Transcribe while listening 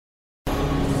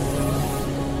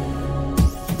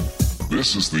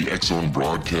This is the X-Zone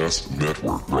Broadcast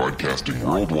Network, broadcasting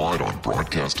worldwide on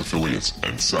broadcast affiliates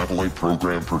and satellite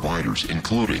program providers,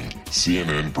 including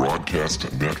CNN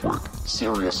Broadcast Network,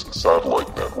 Sirius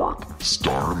Satellite Network,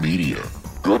 Star Media,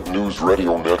 Good News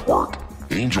Radio Network,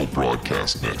 Angel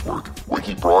Broadcast Network,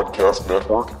 Wiki Broadcast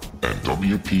Network, and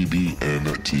WPBN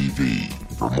TV.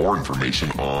 For more information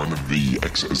on the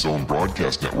X-Zone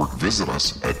Broadcast Network, visit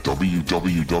us at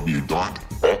www.xzbn.net.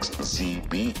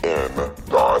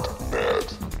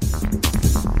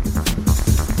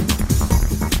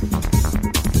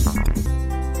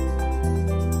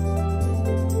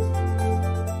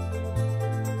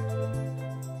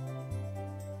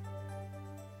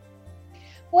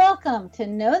 Welcome to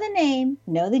Know the Name,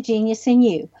 Know the Genius in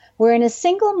You, where in a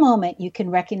single moment you can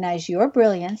recognize your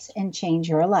brilliance and change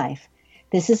your life.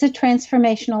 This is a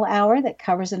transformational hour that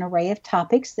covers an array of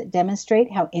topics that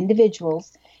demonstrate how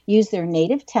individuals use their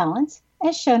native talents,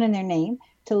 as shown in their name,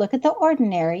 to look at the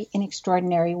ordinary in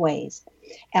extraordinary ways.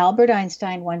 Albert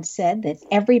Einstein once said that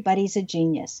everybody's a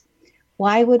genius.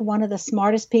 Why would one of the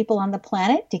smartest people on the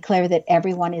planet declare that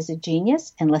everyone is a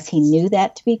genius unless he knew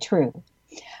that to be true?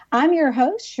 I'm your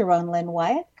host, Sharon Lynn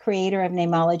Wyatt, creator of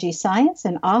Namology Science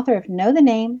and author of Know the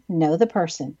Name, Know the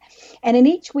Person. And in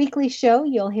each weekly show,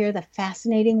 you'll hear the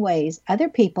fascinating ways other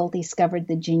people discovered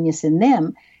the genius in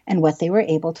them and what they were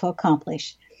able to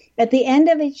accomplish. At the end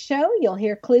of each show, you'll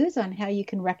hear clues on how you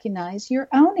can recognize your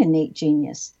own innate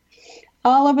genius.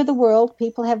 All over the world,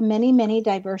 people have many, many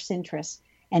diverse interests.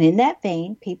 And in that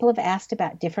vein, people have asked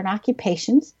about different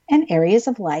occupations and areas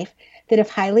of life that have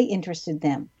highly interested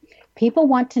them. People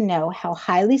want to know how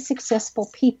highly successful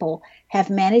people have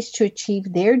managed to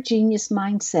achieve their genius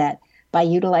mindset by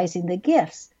utilizing the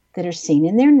gifts that are seen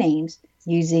in their names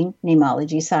using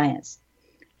Namology Science.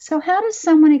 So how does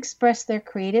someone express their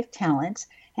creative talents,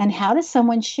 and how does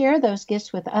someone share those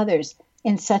gifts with others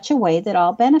in such a way that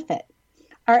all benefit?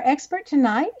 Our expert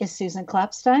tonight is Susan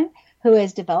Klopfstein, who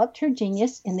has developed her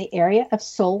genius in the area of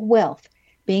soul wealth,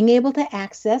 being able to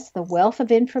access the wealth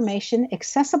of information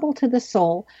accessible to the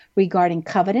soul regarding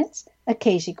covenants,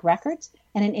 akashic records,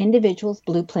 and an individual's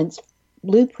blueprints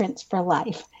for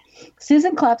life.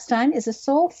 Susan Klopfstein is a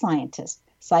soul scientist,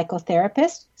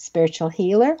 psychotherapist, spiritual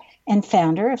healer, and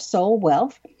founder of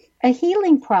SoulWealth, a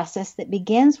healing process that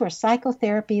begins where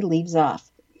psychotherapy leaves off.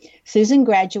 Susan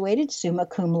graduated Summa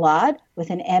Cum Laude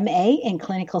with an MA in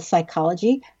clinical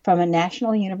psychology from a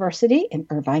national university in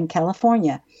Irvine,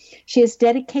 California. She has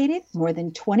dedicated more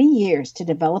than 20 years to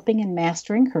developing and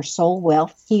mastering her soul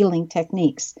wealth healing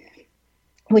techniques,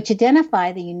 which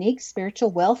identify the unique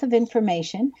spiritual wealth of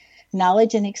information,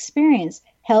 knowledge, and experience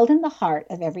held in the heart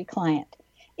of every client.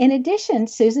 In addition,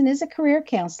 Susan is a career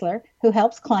counselor who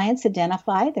helps clients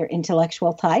identify their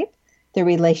intellectual type, their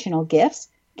relational gifts,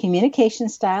 communication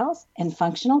styles, and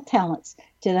functional talents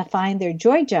to define their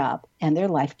joy job and their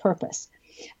life purpose.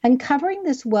 Uncovering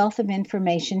this wealth of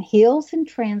information heals and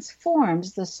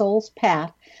transforms the soul's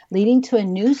path, leading to a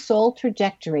new soul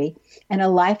trajectory and a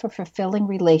life of fulfilling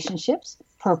relationships,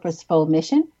 purposeful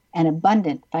mission, and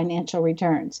abundant financial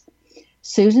returns.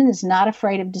 Susan is not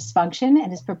afraid of dysfunction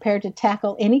and is prepared to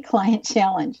tackle any client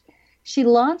challenge. She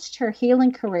launched her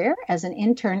healing career as an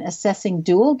intern assessing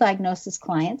dual diagnosis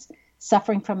clients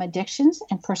suffering from addictions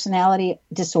and personality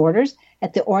disorders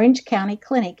at the Orange County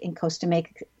Clinic in Costa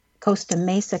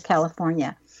Mesa,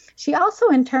 California. She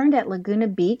also interned at Laguna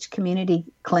Beach Community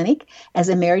Clinic as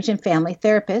a marriage and family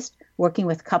therapist, working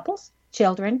with couples,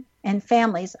 children, and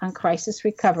families on crisis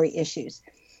recovery issues.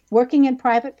 Working in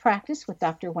private practice with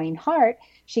Dr. Wayne Hart,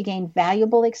 she gained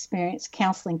valuable experience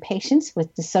counseling patients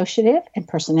with dissociative and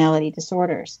personality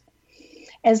disorders.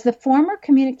 As the former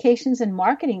communications and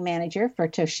marketing manager for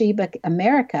Toshiba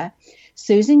America,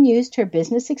 Susan used her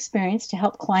business experience to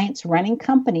help clients running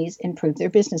companies improve their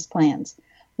business plans.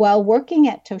 While working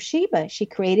at Toshiba, she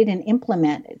created and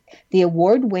implemented the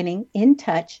award-winning In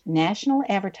Touch national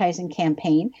advertising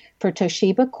campaign for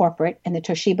Toshiba Corporate and the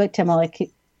Toshiba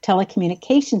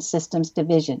Telecommunications Systems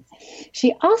division.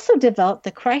 She also developed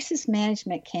the crisis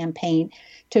management campaign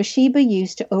Toshiba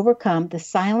used to overcome the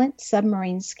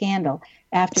silent-submarine scandal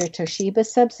after a Toshiba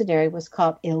subsidiary was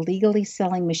caught illegally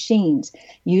selling machines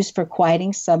used for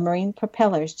quieting submarine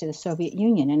propellers to the Soviet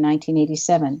Union in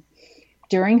 1987.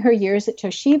 During her years at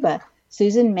Toshiba,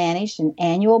 Susan managed an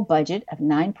annual budget of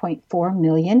 $9.4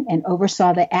 million and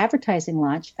oversaw the advertising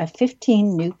launch of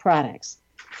 15 new products.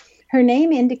 Her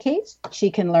name indicates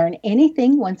she can learn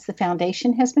anything once the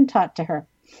foundation has been taught to her.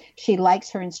 She likes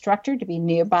her instructor to be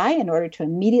nearby in order to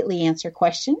immediately answer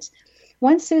questions.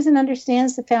 Once Susan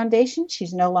understands the foundation,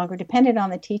 she's no longer dependent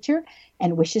on the teacher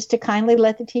and wishes to kindly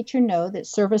let the teacher know that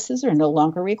services are no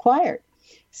longer required.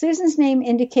 Susan's name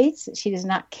indicates that she does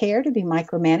not care to be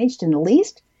micromanaged in the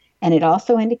least, and it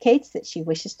also indicates that she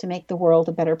wishes to make the world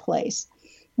a better place.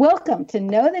 Welcome to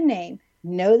Know the Name,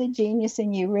 Know the Genius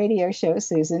in You radio show,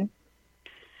 Susan.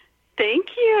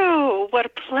 Thank you. What a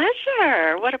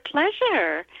pleasure. What a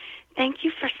pleasure. Thank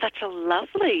you for such a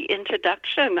lovely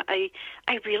introduction. I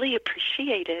really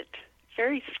appreciate it.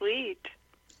 Very sweet.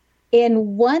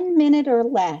 In 1 minute or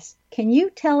less, can you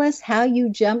tell us how you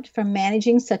jumped from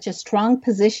managing such a strong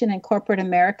position in corporate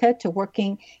America to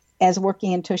working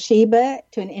in Toshiba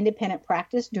to an independent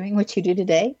practice doing what you do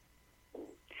today?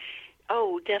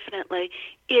 Oh, definitely.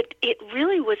 It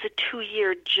really was a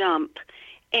 2-year jump.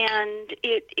 And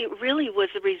it really was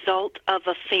a result of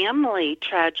a family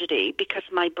tragedy because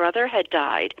my brother had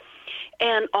died.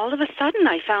 And all of a sudden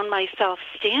I found myself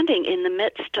standing in the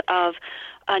midst of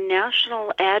a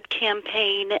national ad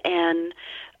campaign and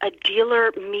a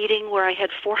dealer meeting where I had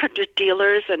 400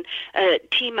 dealers and a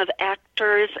team of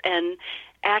actors and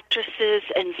actresses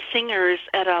and singers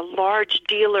at a large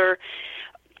dealer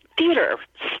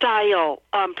theater-style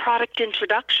product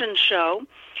introduction show.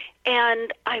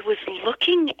 And I was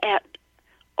looking at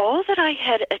all that I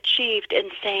had achieved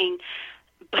and saying,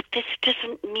 but this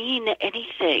doesn't mean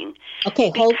anything.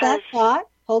 Okay, hold that thought.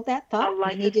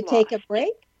 We need to take a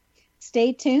break.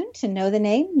 Stay tuned to Know the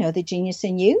Name, Know the Genius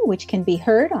in You, which can be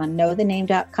heard on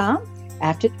knowthename.com.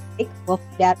 After the break, we'll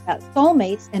find out about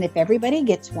soulmates and if everybody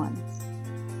gets one.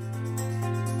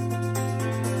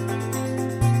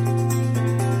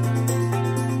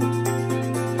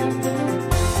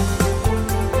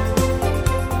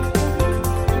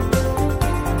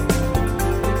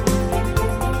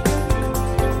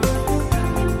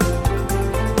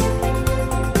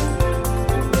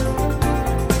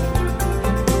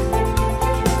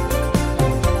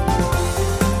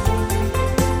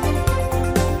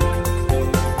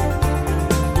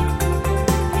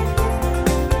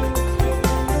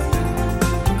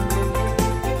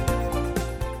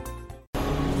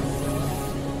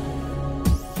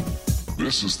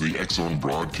 This is the X-Zone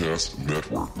Broadcast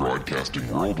Network, broadcasting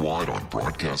worldwide on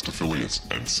broadcast affiliates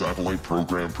and satellite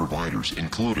program providers,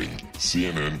 including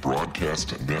CNN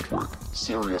Broadcast Network,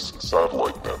 Sirius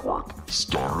Satellite Network,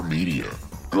 Star Media,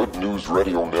 Good News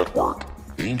Radio Network,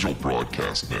 Angel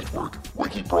Broadcast Network,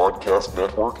 Wiki Broadcast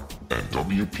Network, and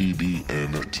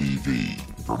WPBN TV.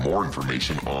 For more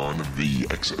information on the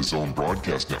X-Zone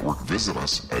Broadcast Network, visit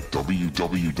us at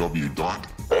www.xzbn.net.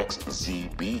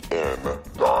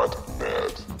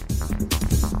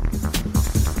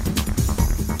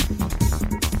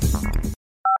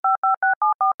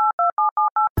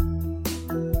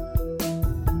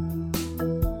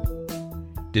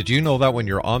 Did you know that when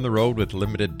you're on the road with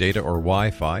limited data or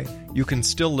Wi-Fi, you can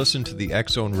still listen to the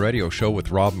X-Zone Radio Show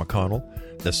with Rob McConnell,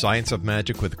 The Science of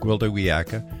Magic with Gwilda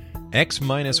Wiyaka,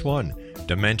 X-1,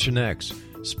 Dimension X,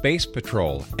 Space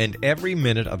Patrol, and every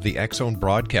minute of the X-Zone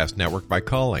Broadcast Network by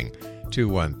calling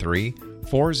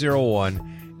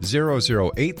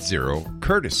 213-401-0080,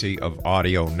 courtesy of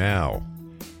Audio Now.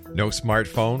 No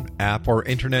smartphone, app, or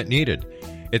internet needed.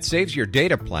 It saves your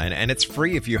data plan, and it's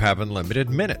free if you have unlimited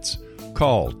minutes.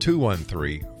 Call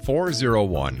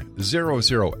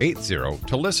 213-401-0080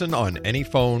 to listen on any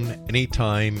phone,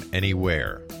 anytime,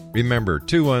 anywhere. Remember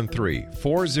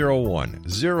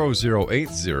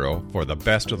 213-401-0080 for the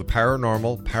best of the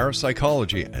paranormal,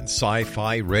 parapsychology, and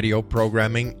sci-fi radio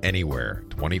programming anywhere,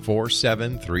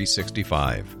 24/7,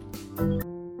 365.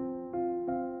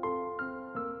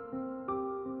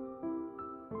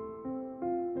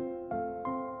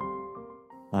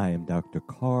 I am Dr.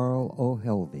 Carl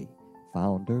O'Helvey,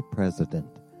 founder, president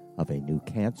of a new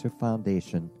cancer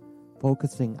foundation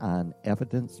focusing on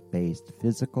evidence-based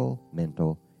physical,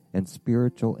 mental, and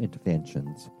spiritual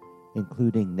interventions,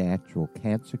 including natural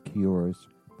cancer cures,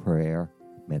 prayer,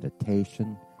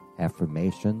 meditation,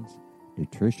 affirmations,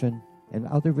 nutrition, and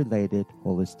other related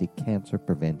holistic cancer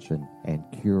prevention and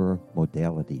cure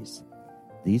modalities.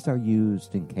 These are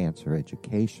used in cancer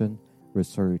education,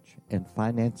 research, and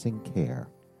financing care.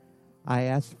 I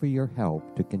ask for your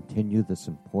help to continue this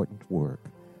important work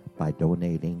by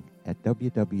donating at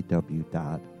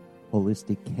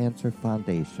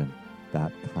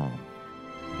www.holisticcancerfoundation.com.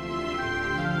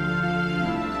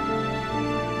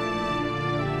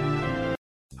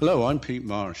 Hello, I'm Pete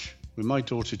Marsh. With my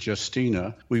daughter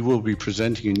Justina, we will be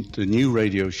presenting the new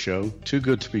radio show, Too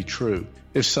Good to Be True.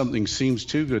 If something seems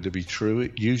too good to be true,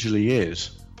 it usually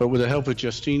is. But with the help of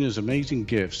Justina's amazing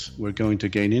gifts, we're going to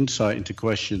gain insight into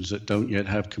questions that don't yet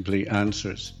have complete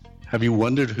answers. Have you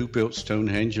wondered who built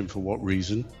Stonehenge and for what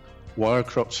reason? Why are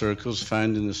crop circles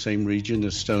found in the same region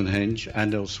as Stonehenge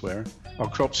and elsewhere? Are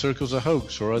crop circles a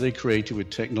hoax, or are they created with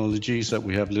technologies that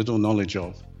we have little knowledge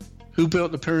of? Who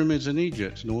built the pyramids in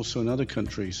Egypt and also in other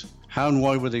countries? How and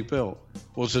why were they built?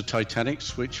 Was the Titanic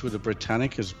switched with the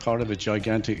Britannic as part of a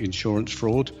gigantic insurance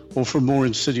fraud, or for more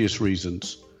insidious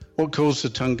reasons? What caused the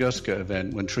Tunguska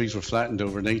event when trees were flattened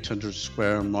over an 800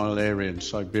 square mile area in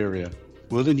Siberia?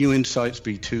 Will the new insights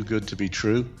be too good to be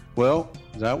true? Well,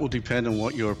 that will depend on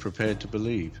what you are prepared to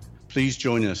believe. Please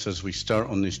join us as we start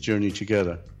on this journey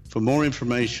together. For more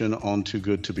information on Too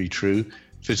Good to Be True,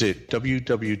 visit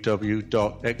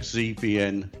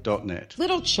www.xzbn.net.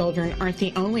 Little children aren't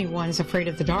the only ones afraid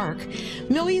of the dark.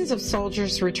 Millions of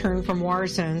soldiers return from war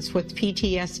zones with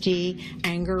PTSD,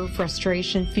 anger,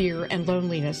 frustration, fear, and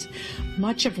loneliness,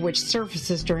 much of which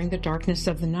surfaces during the darkness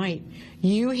of the night.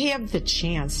 You have the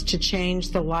chance to change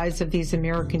the lives of these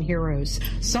American heroes.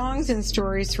 Songs and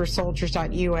Stories for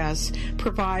Soldiers.us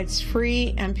provides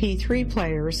free MP3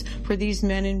 players for these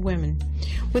men and women.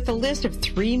 With a list of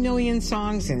 3 million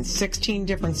songs in 16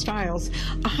 different styles,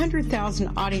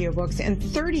 100,000 audiobooks, and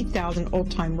 30,000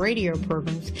 old-time radio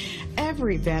programs,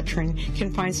 every veteran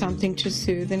can find something to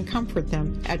soothe and comfort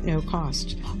them at no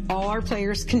cost. All our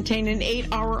players contain an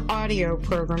 8-hour audio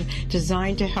program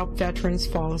designed to help veterans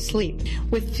fall asleep.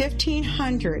 With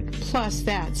 1,500 plus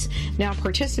vets now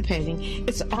participating,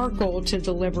 it's our goal to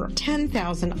deliver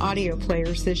 10,000 audio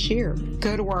players this year.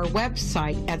 Go to our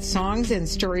website at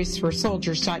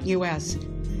songsandstoriesforsoldiers.us.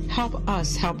 Help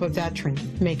us help a veteran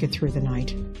make it through the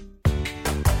night.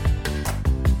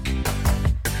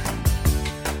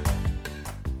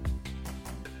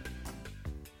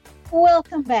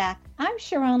 Welcome back. I'm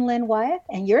Sharon Lynn Wyeth,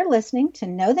 and you're listening to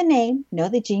Know the Name, Know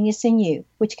the Genius in You,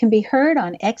 which can be heard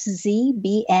on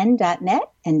xzbn.net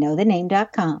and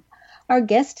knowthename.com. Our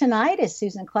guest tonight is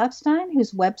Susan Klopfstein,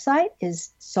 whose website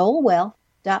is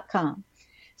SoulWealth.com.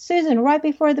 Susan, right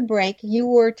before the break, you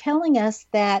were telling us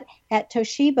that at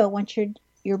Toshiba, once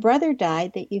your brother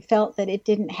died, that you felt that it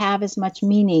didn't have as much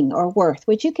meaning or worth.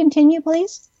 Would you continue,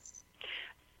 please?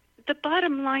 The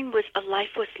bottom line was a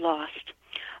life was lost.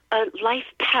 A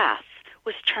life path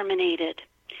was terminated,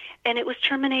 and it was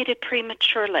terminated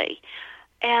prematurely.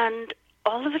 And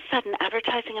all of a sudden,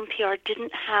 advertising and PR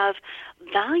didn't have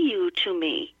value to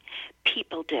me.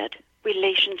 People did.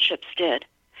 Relationships did.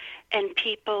 And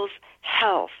people's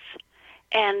health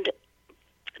and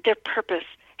their purpose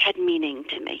had meaning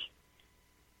to me.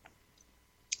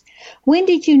 When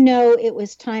did you know it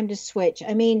was time to switch?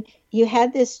 I mean, you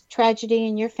had this tragedy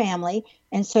in your family,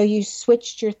 and so you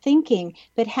switched your thinking.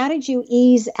 But how did you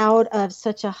ease out of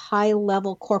such a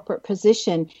high-level corporate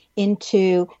position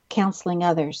into counseling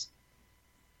others?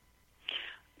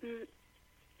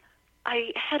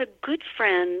 I had a good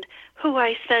friend who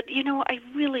I said, I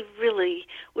really, really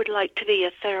would like to be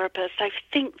a therapist. I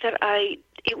think that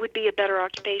it would be a better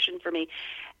occupation for me.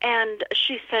 And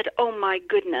she said, oh, my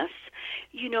goodness,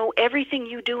 everything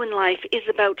you do in life is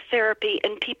about therapy,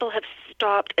 and people have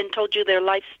stopped and told you their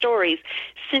life stories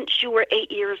since you were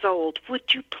 8 years old.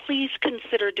 Would you please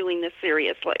consider doing this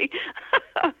seriously?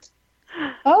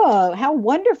 Oh, how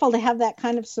wonderful to have that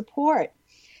kind of support.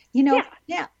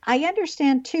 Yeah, I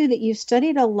understand, too, that you've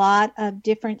studied a lot of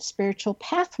different spiritual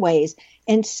pathways.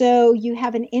 And so you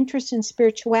have an interest in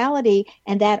spirituality,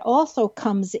 and that also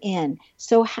comes in.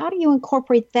 So how do you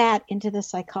incorporate that into the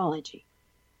psychology?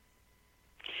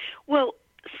 Well,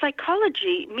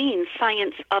 psychology means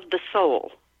science of the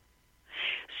soul.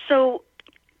 So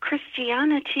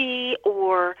Christianity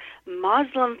or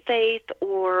Muslim faith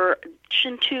or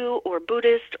Shinto or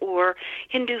Buddhist or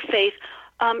Hindu faith,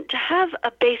 to have a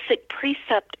basic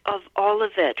precept of all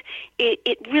of it,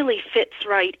 it really fits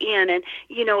right in. And,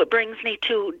 it brings me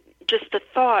to just the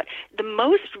thought, the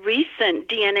most recent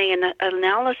DNA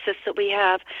analysis that we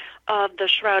have of the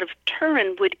Shroud of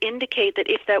Turin would indicate that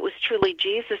if that was truly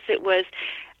Jesus, it was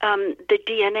the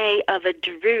DNA of a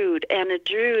Druid. And a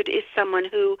Druid is someone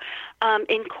who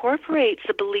incorporates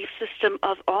the belief system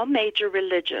of all major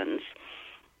religions.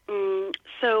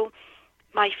 So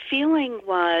my feeling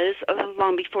was,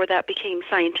 long before that became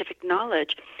scientific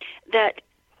knowledge, that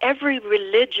every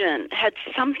religion had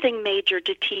something major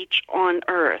to teach on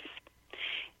earth.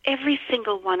 Every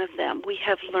single one of them, we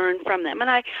have learned from them.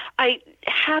 And I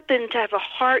happen to have a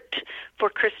heart for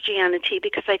Christianity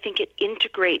because I think it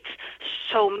integrates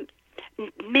so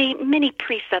many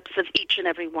precepts of each and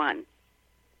every one.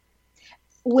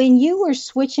 When you were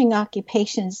switching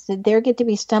occupations, did there get to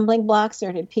be stumbling blocks,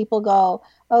 or did people go,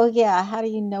 oh, yeah, how do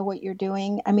you know what you're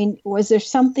doing? I mean, was there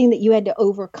something that you had to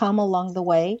overcome along the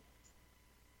way?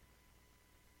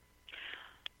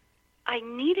 I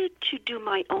needed to do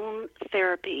my own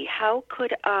therapy. How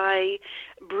could I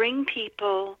bring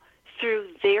people through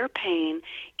their pain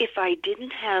if I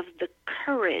didn't have the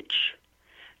courage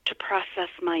to process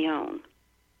my own?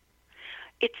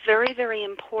 It's very, very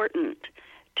important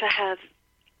to have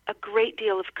a great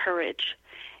deal of courage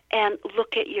and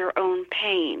look at your own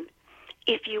pain.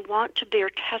 If you want to bear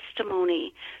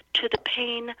testimony to the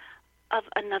pain of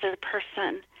another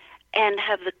person and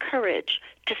have the courage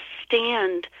to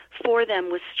stand for them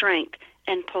with strength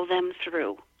and pull them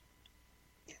through.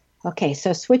 Okay,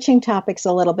 so switching topics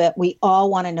a little bit, we all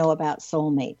want to know about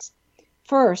soulmates.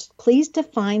 First, please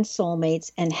define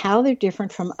soulmates and how they're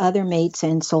different from other mates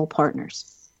and soul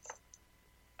partners.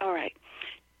 All right.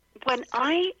 When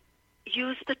I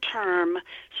use the term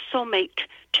soulmate,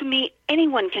 to me,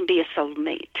 anyone can be a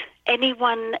soulmate.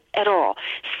 Anyone at all.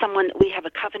 Someone that we have a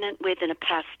covenant with in a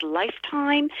past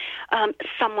lifetime,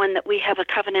 someone that we have a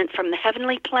covenant from the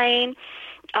heavenly plane,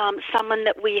 someone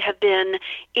that we have been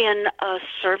in a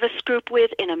service group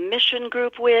with, in a mission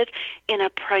group with, in a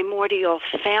primordial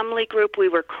family group. We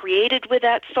were created with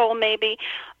that soul maybe,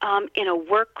 in a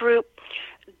work group.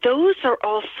 Those are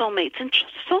all soulmates. And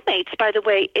soulmates, by the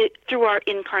way, through our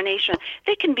incarnation,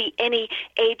 they can be any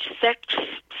age, sex,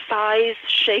 size,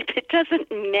 shape. It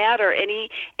doesn't matter,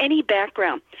 any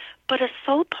background. But a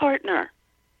soul partner,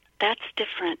 that's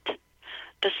different.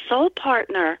 The soul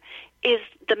partner is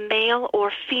the male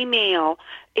or female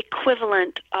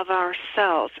equivalent of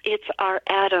ourselves. It's our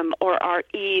Adam or our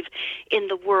Eve in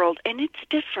the world. And it's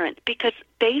different because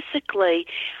basically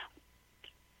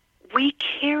we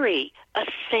carry a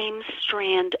same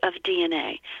strand of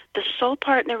DNA. The soul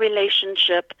partner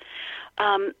relationship,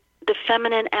 the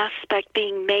feminine aspect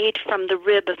being made from the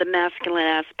rib of the masculine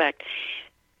aspect,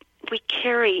 we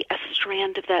carry a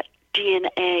strand of that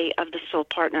DNA of the soul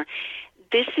partner.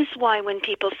 This is why when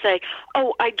people say,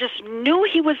 oh, I just knew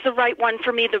he was the right one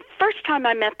for me the first time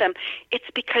I met them,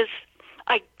 it's because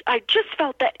I just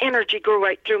felt that energy go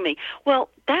right through me. Well,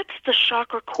 that's the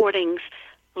chakra recordings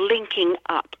linking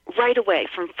up right away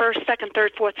from first, second,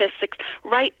 third, fourth, fifth, sixth,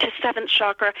 right to seventh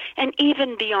chakra, and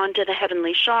even beyond to the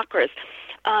heavenly chakras.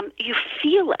 You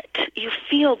feel it. You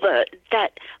feel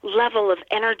that level of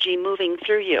energy moving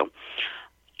through you.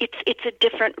 It's a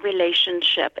different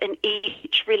relationship, and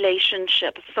each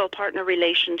relationship, soul partner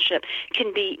relationship,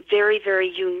 can be very, very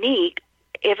unique.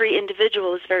 Every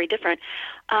individual is very different.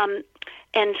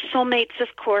 And soulmates,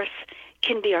 of course,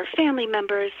 can be our family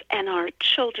members and our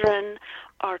children,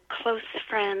 our close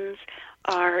friends,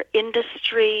 our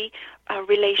industry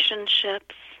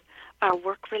relationships, our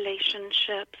work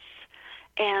relationships,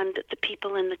 and the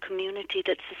people in the community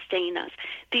that sustain us.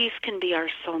 These can be our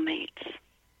soulmates.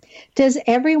 Does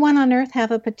everyone on earth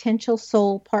have a potential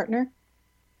soul partner?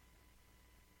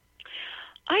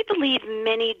 I believe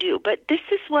many do, but this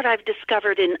is what I've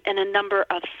discovered in a number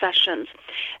of sessions.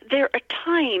 There are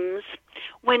times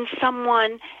when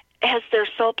someone has their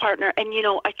soul partner, and,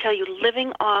 I tell you,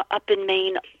 living up in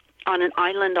Maine on an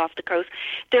island off the coast,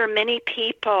 there are many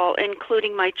people,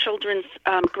 including my children's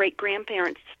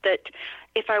great-grandparents, that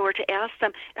if I were to ask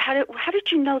them, how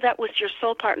did you know that was your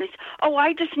soul partner? Oh,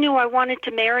 I just knew I wanted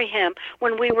to marry him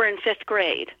when we were in 5th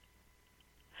grade.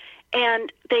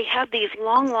 And they have these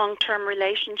long-term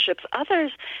relationships.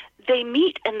 Others, they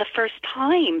meet, and the first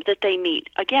time that they meet,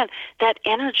 again, that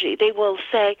energy, they will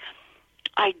say,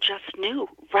 I just knew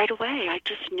right away. I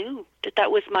just knew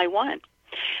that was my one.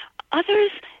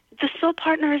 Others, the soul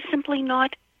partner is simply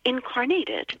not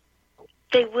incarnated.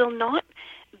 They will not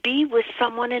be with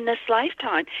someone in this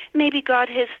lifetime. Maybe God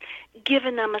has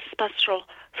given them a special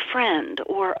friend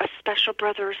or a special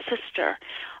brother or sister,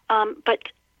 but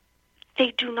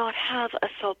they do not have a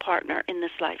soul partner in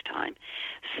this lifetime.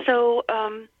 So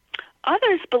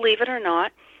others, believe it or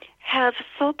not, have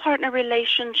soul partner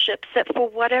relationships that for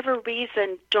whatever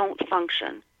reason don't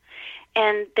function.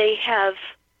 And they have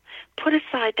put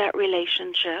aside that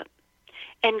relationship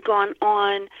and gone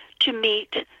on to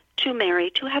meet, to marry,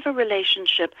 to have a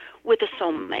relationship with a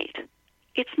soulmate.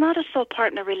 It's not a soul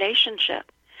partner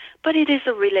relationship, but it is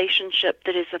a relationship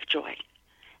that is of joy,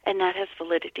 and that has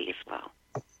validity as well.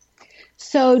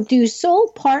 So do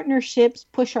soul partnerships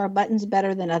push our buttons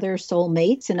better than other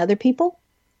soulmates and other people?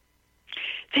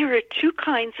 There are two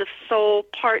kinds of soul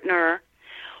partner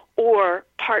or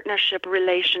partnership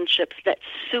relationships that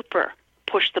super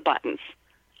push the buttons,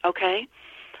 okay?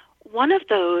 One of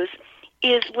those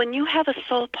is when you have a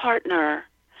soul partner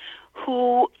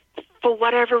who, for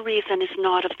whatever reason, is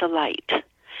not of the light.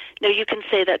 Now, you can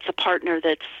say that's a partner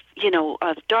that's,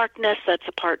 of darkness, that's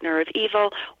a partner of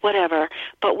evil, whatever.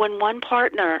 But when one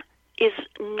partner is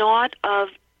not of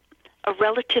a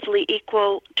relatively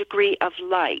equal degree of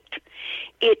light,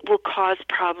 it will cause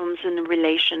problems in the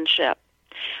relationship.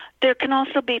 There can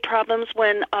also be problems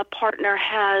when a partner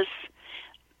has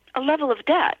a level of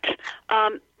debt.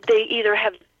 They either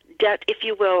have debt, if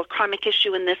you will, a karmic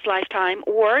issue in this lifetime,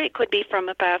 or it could be from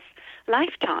a past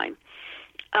lifetime.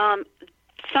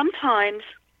 Sometimes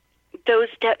those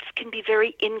debts can be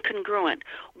very incongruent.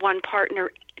 One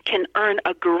partner can earn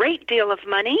a great deal of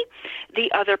money.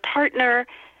 The other partner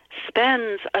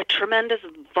spends a tremendous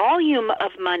volume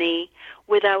of money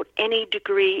without any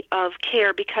degree of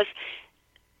care because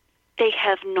they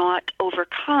have not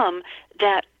overcome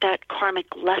that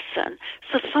karmic lesson.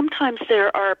 So sometimes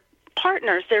there are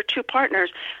two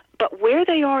partners, but where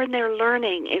they are in their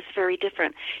learning is very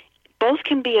different. Both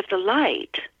can be of the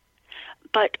light,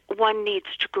 but one needs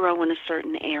to grow in a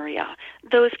certain area.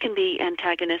 Those can be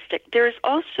antagonistic. There is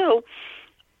also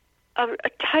a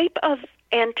type of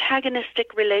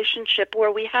antagonistic relationship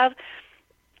where we have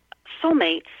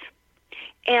soulmates,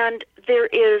 and there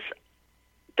is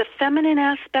the feminine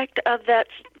aspect of that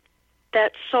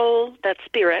soul, that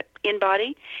spirit in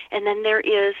body, and then there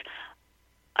is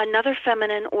another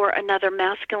feminine or another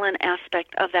masculine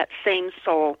aspect of that same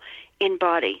soul in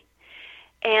body.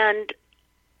 And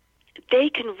they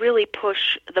can really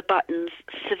push the buttons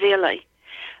severely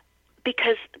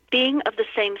because being of the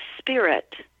same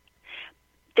spirit,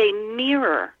 they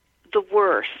mirror the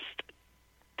worst,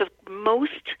 the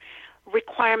most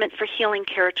requirement for healing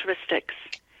characteristics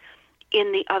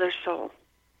in the other soul.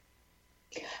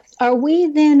 Are we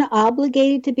then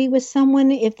obligated to be with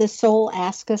someone if the soul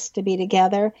asks us to be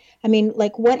together? I mean,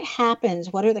 like, what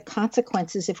happens? What are the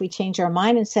consequences if we change our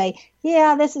mind and say,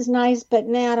 yeah, this is nice, but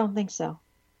I don't think so?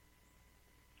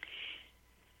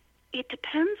 It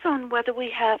depends on whether we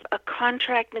have a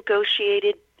contract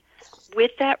negotiated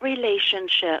with that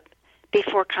relationship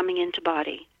before coming into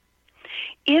body.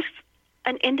 If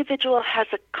an individual has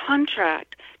a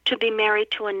contract to be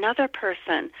married to another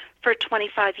person for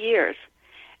 25 years,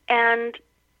 and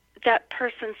that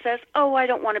person says, oh, I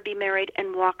don't want to be married,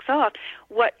 and walks off,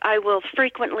 what I will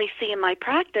frequently see in my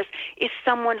practice is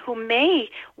someone who may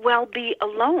well be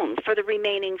alone for the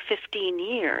remaining 15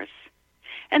 years.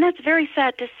 And that's very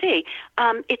sad to see.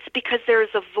 It's because there is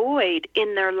a void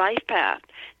in their life path.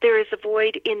 There is a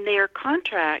void in their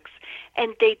contracts,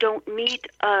 and they don't meet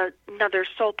another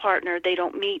soul partner. They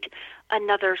don't meet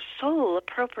another soul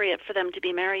appropriate for them to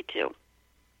be married to.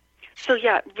 So,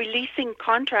 yeah, releasing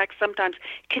contracts sometimes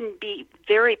can be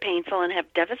very painful and have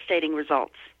devastating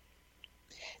results.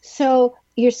 So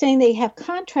you're saying they have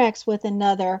contracts with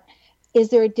another. Is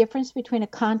there a difference between a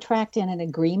contract and an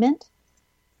agreement?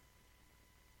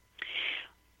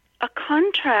 A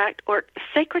contract or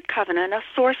sacred covenant, a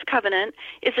source covenant,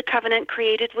 is a covenant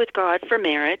created with God for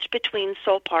marriage between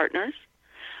soul partners.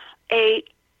 A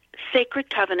sacred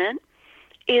covenant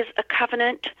is a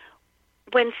covenant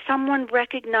when someone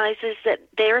recognizes that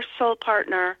their soul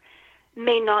partner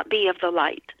may not be of the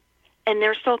light, and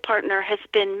their soul partner has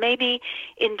been maybe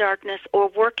in darkness or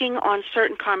working on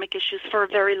certain karmic issues for a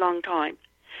very long time.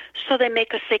 So they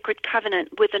make a sacred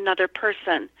covenant with another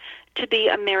person to be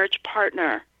a marriage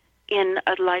partner in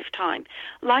a lifetime.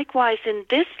 Likewise, in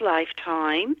this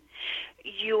lifetime,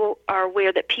 you are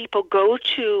aware that people go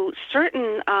to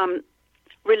certain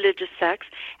religious sects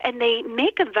and they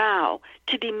make a vow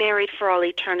to be married for all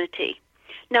eternity.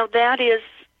 Now, that is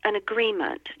an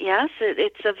agreement, yes?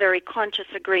 It's a very conscious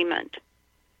agreement.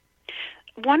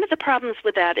 One of the problems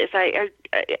with that is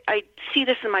I see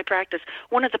this in my practice.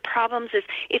 One of the problems is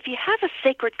if you have a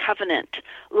sacred covenant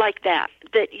like that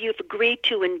you've agreed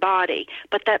to in body,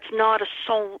 but that's not a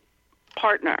soul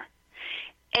partner,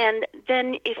 and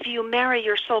then if you marry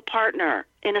your soul partner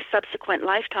in a subsequent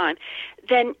lifetime,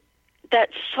 then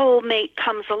that soulmate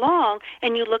comes along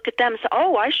and you look at them and say,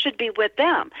 oh, I should be with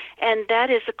them. And that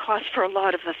is a cause for a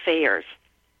lot of affairs.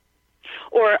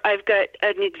 Or I've got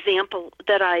an example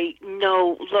that I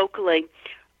know locally.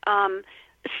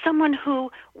 Someone who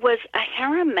was a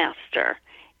harem master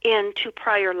in 2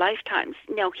 prior lifetimes.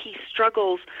 Now, he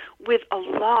struggles with a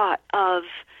lot of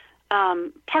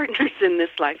partners in this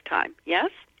lifetime,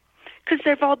 yes? Because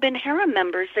they've all been harem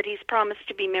members that he's promised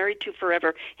to be married to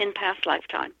forever in past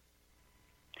lifetime.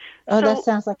 Oh, so, that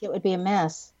sounds like it would be a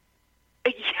mess.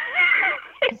 It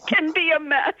can be a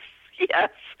mess, yes.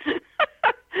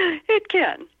 It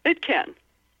can.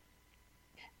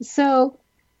 So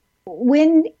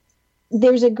when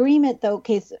there's agreement, though,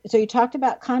 okay, so you talked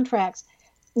about contracts.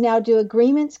 Now, do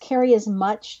agreements carry as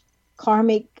much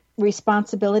karmic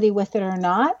responsibility with it or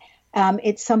not?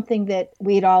 It's something that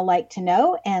we'd all like to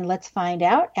know, and let's find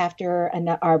out after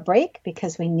our break,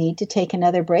 because we need to take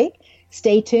another break.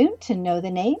 Stay tuned to Know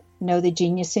the Name, Know the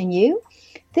Genius in You.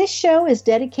 This show is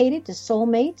dedicated to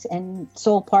soulmates and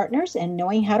soul partners and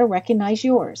knowing how to recognize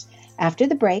yours. After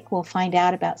the break, we'll find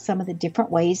out about some of the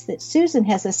different ways that Susan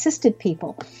has assisted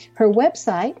people. Her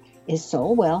website is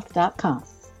SoulWealth.com.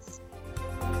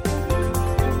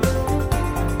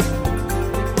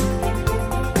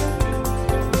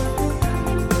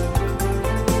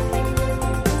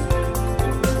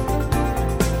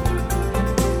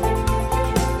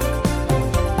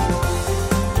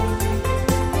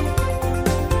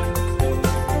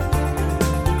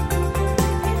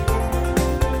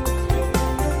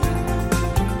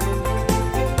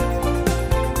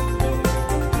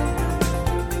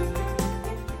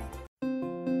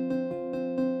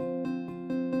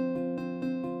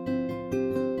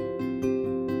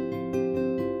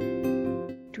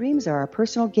 Dreams are our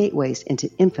personal gateways into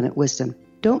infinite wisdom.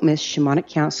 Don't miss shamanic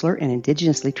counselor and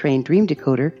indigenously trained dream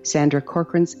decoder Sandra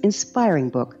Corcoran's inspiring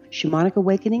book, Shamanic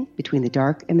Awakening Between the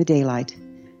Dark and the Daylight.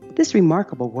 This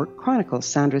remarkable work chronicles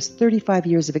Sandra's 35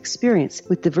 years of experience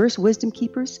with diverse wisdom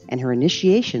keepers and her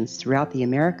initiations throughout the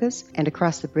Americas and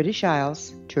across the British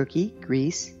Isles, Turkey,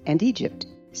 Greece, and Egypt.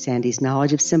 Sandy's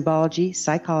knowledge of symbology,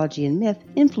 psychology, and myth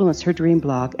influence her dream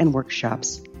blog and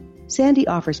workshops. Sandy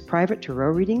offers private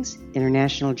tarot readings,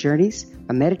 international journeys,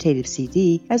 a meditative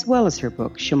CD, as well as her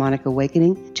book, Shamanic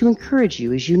Awakening, to encourage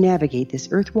you as you navigate this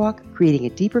earth walk, creating a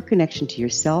deeper connection to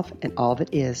yourself and all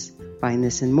that is. Find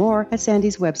this and more at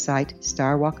Sandy's website,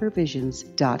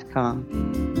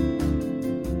 starwalkervisions.com.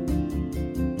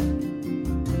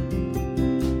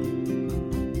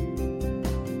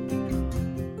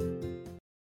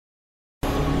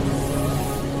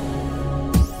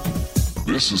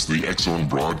 This is the X-Zone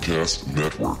Broadcast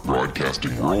Network,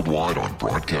 broadcasting worldwide on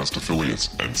broadcast affiliates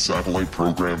and satellite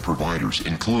program providers,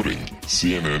 including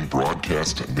CNN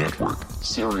Broadcast Network,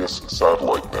 Sirius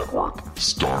Satellite Network,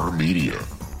 Star Media,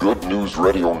 Good News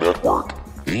Radio Network,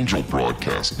 Angel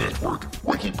Broadcast Network,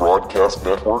 Wiki Broadcast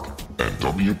Network, and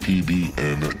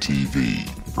WPBN TV.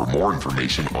 For more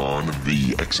information on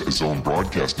the X-Zone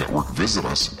Broadcast Network, visit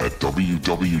us at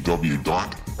www.xzbn.net.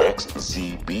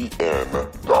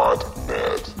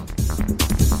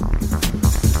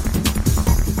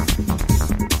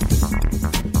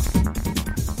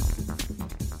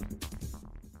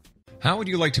 How would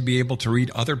you like to be able to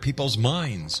read other people's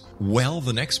minds? Well,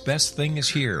 the next best thing is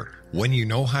here. When you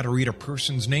know how to read a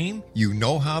person's name, you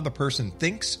know how the person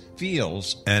thinks,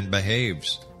 feels, and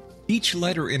behaves. Each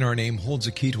letter in our name holds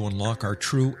a key to unlock our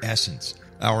true essence.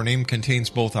 Our name contains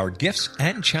both our gifts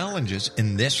and challenges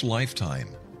in this lifetime.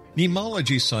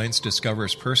 Mnemology science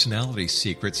discovers personality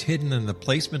secrets hidden in the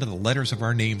placement of the letters of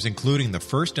our names, including the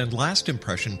first and last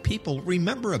impression people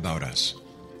remember about us.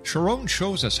 Sharon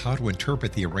shows us how to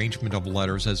interpret the arrangement of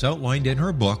letters as outlined in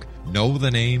her book, Know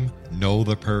the Name, Know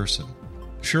the Person.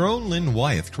 Sharon Lynn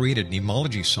Wyeth created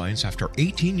mnemology science after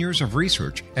 18 years of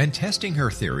research and testing her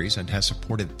theories, and has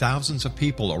supported thousands of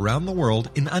people around the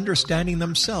world in understanding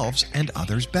themselves and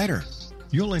others better.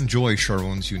 You'll enjoy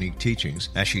Sharon's unique teachings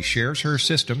as she shares her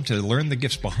system to learn the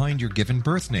gifts behind your given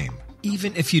birth name.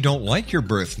 Even if you don't like your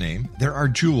birth name, there are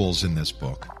jewels in this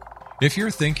book. If you're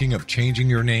thinking of changing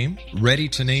your name, ready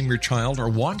to name your child, or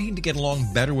wanting to get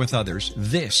along better with others,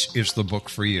 this is the book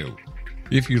for you.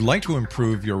 If you'd like to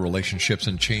improve your relationships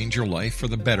and change your life for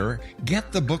the better,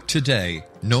 get the book today,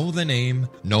 Know the Name,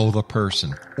 Know the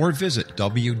Person, or visit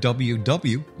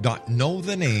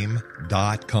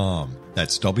www.knowthename.com.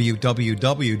 That's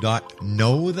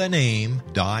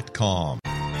www.knowthename.com.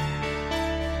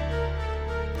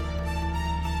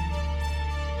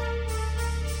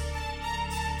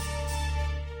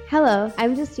 Hello,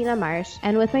 I'm Justina Marsh,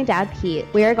 and with my dad Pete,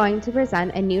 we are going to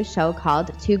present a new show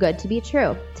called Too Good to Be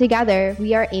True. Together,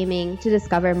 we are aiming to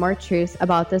discover more truths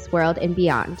about this world and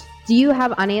beyond. Do you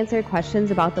have unanswered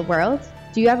questions about the world?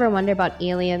 Do you ever wonder about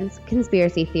aliens,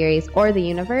 conspiracy theories, or the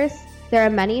universe? There are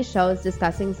many shows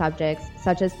discussing subjects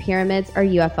such as pyramids or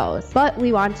UFOs, but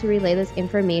we want to relay this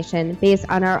information based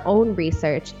on our own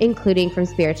research, including from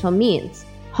spiritual means.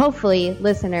 Hopefully,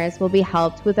 listeners will be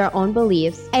helped with their own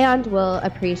beliefs and will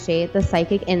appreciate the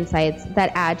psychic insights that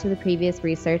add to the previous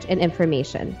research and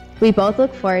information. We both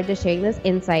look forward to sharing this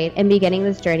insight and beginning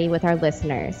this journey with our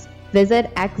listeners.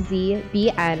 Visit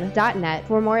xzbn.net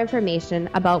for more information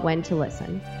about when to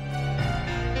listen.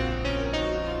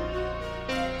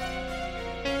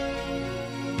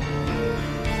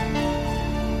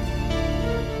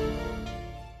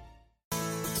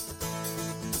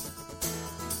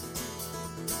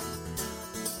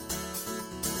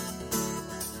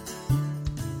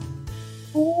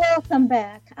 Welcome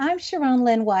back. I'm Sharon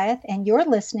Lynn Wyeth, and you're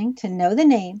listening to Know the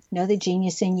Name, Know the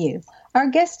Genius in You. Our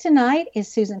guest tonight is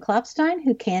Susan Klopfstein,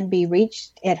 who can be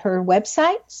reached at her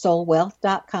website,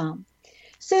 SoulWealth.com.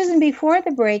 Susan, before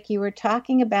the break, you were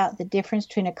talking about the difference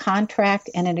between a contract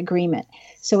and an agreement.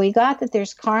 So we got that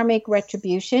there's karmic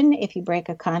retribution if you break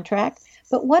a contract,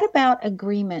 but what about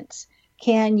agreements?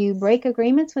 Can you break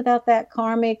agreements without that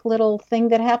karmic little thing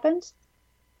that happens?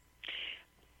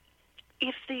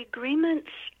 If the agreements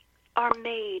are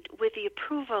made with the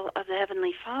approval of the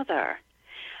Heavenly Father,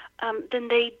 then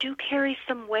they do carry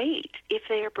some weight if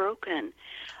they are broken.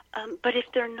 But if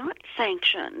they're not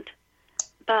sanctioned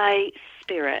by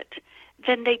Spirit,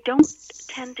 then they don't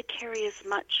tend to carry as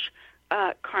much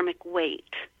karmic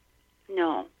weight.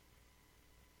 No.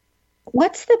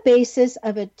 What's the basis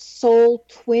of a soul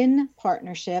twin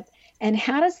partnership, and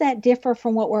how does that differ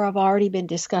from what we've already been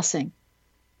discussing?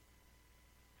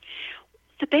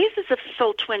 The basis of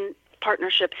soul twin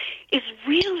partnership is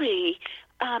really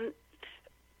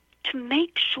to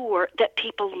make sure that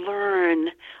people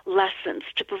learn lessons,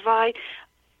 to provide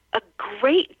a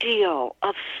great deal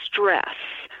of stress,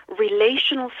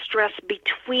 relational stress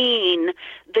between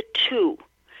the two.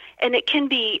 And it can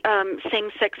be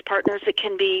same-sex partners, it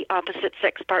can be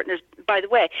opposite-sex partners. By the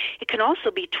way, it can also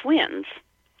be twins.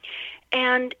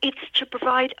 And it's to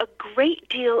provide a great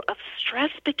deal of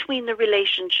stress between the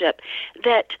relationship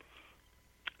that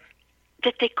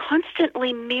they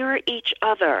constantly mirror each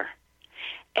other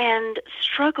and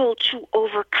struggle to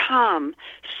overcome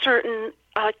certain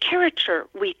character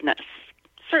weaknesses.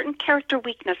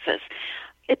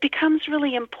 It becomes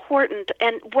really important.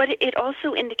 And what it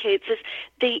also indicates is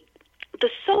the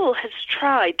soul has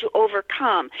tried to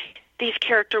overcome these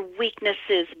character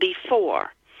weaknesses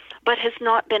before, but has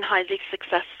not been highly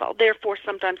successful. Therefore,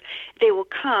 sometimes they will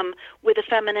come with a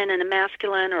feminine and a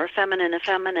masculine, or a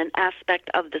feminine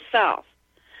aspect of the self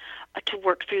to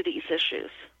work through these issues.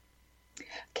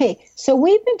 Okay, so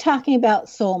we've been talking about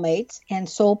soulmates and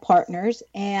soul partners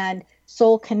and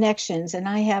soul connections, and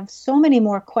I have so many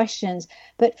more questions.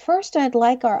 But first, I'd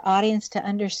like our audience to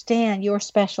understand your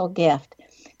special gift,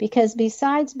 because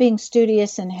besides being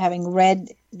studious and having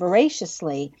read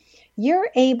voraciously, you're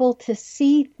able to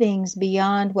see things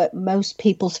beyond what most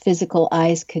people's physical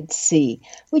eyes could see.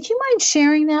 Would you mind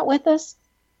sharing that with us?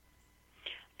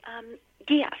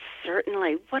 Yes,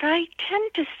 certainly. What I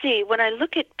tend to see when I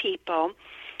look at people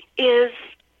is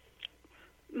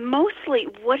mostly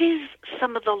what is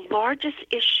some of the largest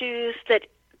issues that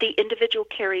the individual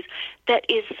carries that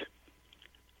is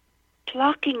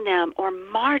blocking them or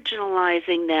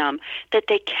marginalizing them, that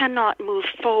they cannot move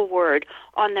forward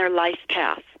on their life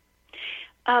path.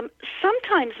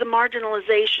 Sometimes the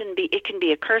marginalization, it can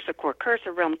be a curse, a core curse,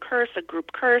 a realm curse, a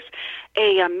group curse,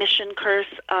 a mission curse,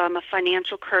 a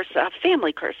financial curse, a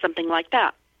family curse, something like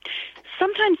that.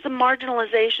 Sometimes the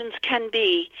marginalizations can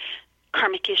be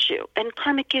karmic issue, and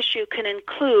karmic issue can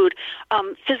include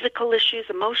physical issues,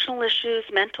 emotional issues,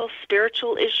 mental,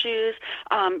 spiritual issues,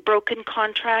 broken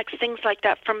contracts, things like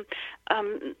that from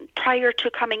prior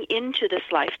to coming into this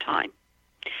lifetime.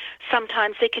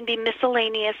 Sometimes they can be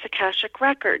miscellaneous Akashic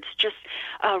records, just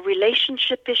a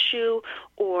relationship issue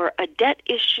or a debt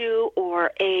issue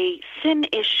or a sin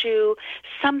issue,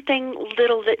 something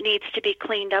little that needs to be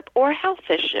cleaned up, or a health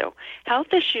issue.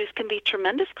 Health issues can be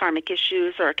tremendous karmic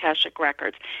issues or Akashic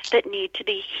records that need to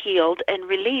be healed and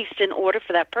released in order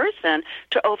for that person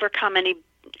to overcome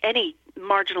any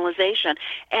marginalization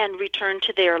and return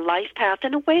to their life path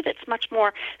in a way that's much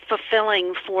more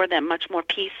fulfilling for them, much more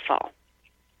peaceful.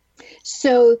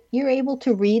 So you're able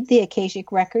to read the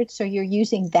Akashic records, so you're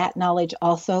using that knowledge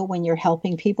also when you're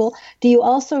helping people. Do you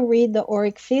also read the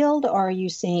auric field, or are you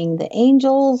seeing the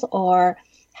angels, or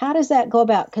how does that go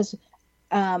about?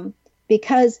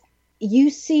 Because you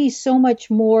see so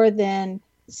much more than,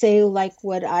 say, like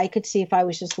what I could see if I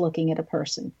was just looking at a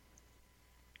person.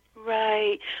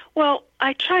 Right. Well,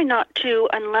 I try not to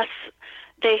unless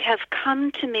they have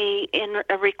come to me in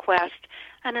a request,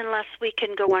 and unless we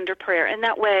can go under prayer. And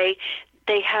that way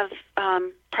they have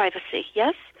privacy,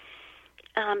 yes?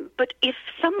 But if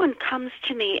someone comes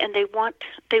to me and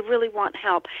they really want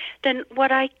help, then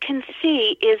what I can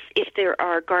see is if there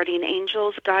are guardian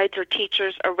angels, guides, or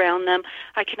teachers around them,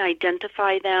 I can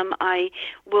identify them. I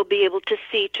will be able to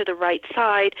see to the right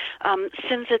side.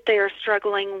 Sins that they are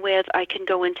struggling with, I can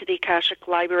go into the Akashic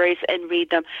libraries and read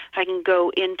them. I can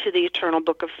go into the Eternal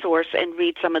Book of Source and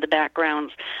read some of the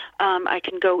backgrounds. I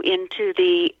can go into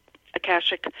the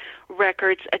Akashic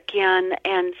records again,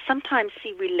 and sometimes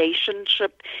see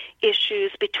relationship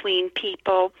issues between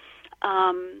people.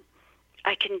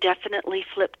 I can definitely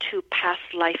flip to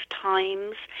past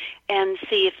lifetimes and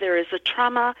see if there is a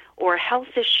trauma or a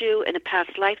health issue in a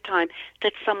past lifetime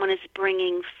that someone is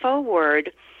bringing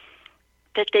forward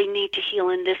that they need to heal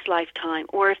in this lifetime,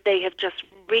 or if they have just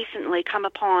recently come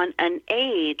upon an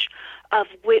age of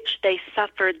which they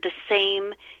suffered the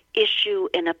same issue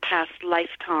in a past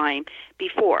lifetime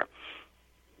before.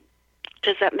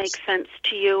 Does that make sense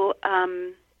to you?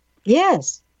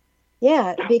 Yes.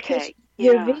 Yeah, okay. because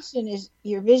your vision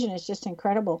is just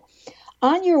incredible.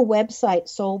 On your website,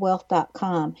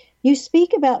 SoulWealth.com, you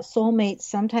speak about soulmates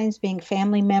sometimes being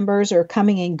family members or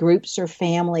coming in groups or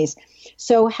families.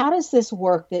 So how does this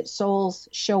work that souls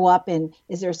show up in?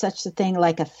 Is there such a thing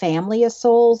like a family of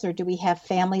souls, or do we have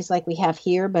families like we have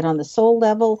here but on the soul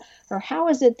level? Or how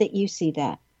is it that you see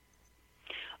that?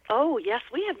 Oh, yes,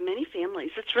 we have many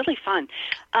families. It's really fun.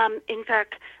 In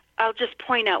fact, I'll just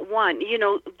point out one.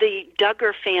 The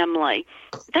Duggar family,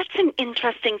 that's an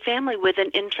interesting family with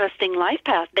an interesting life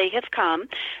path. They have come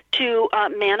to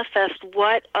manifest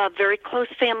what a very close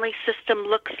family system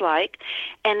looks like,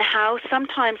 and how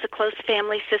sometimes a close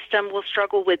family system will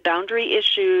struggle with boundary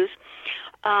issues,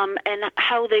 and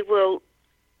how they will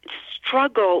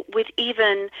struggle with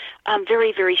even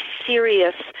very, very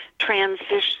serious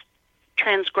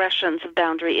transgressions of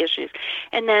boundary issues,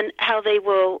 and then how they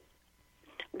will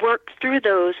work through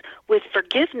those with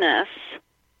forgiveness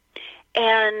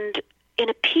and in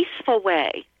a peaceful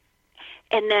way,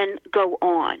 and then go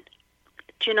on.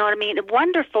 Do you know what I mean? A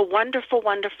wonderful, wonderful,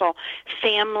 wonderful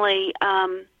family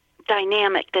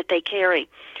dynamic that they carry.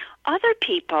 Other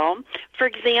people, for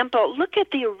example, look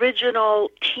at the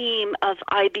original team of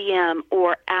IBM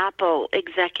or Apple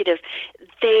executives.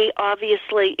 They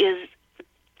obviously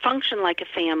function like a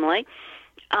family.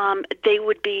 They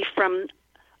would be from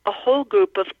a whole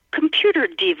group of computer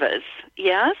divas,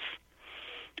 yes?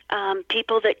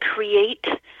 People that create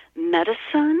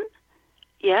medicine,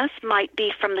 yes, might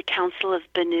be from the Council of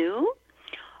Bennu.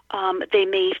 They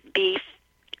may be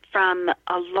from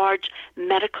a large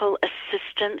medical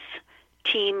assistance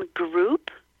team group.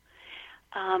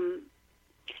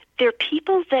 They're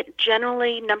people that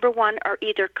generally, number one, are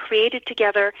either created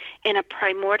together in a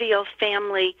primordial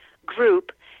family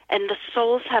group, and the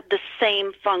souls have the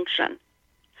same function.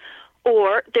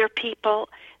 Or they're people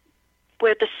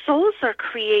where the souls are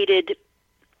created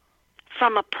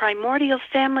from a primordial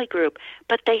family group,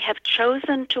 but they have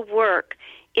chosen to work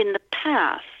in the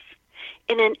past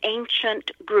in an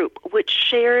ancient group which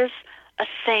shares a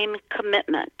same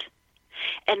commitment.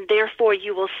 And therefore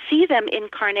you will see them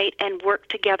incarnate and work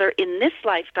together in this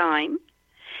lifetime,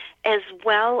 as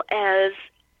well as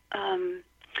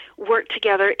work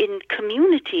together in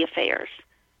community affairs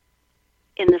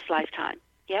in this lifetime.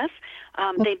 Yes?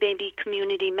 They may be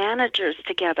community managers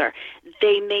together.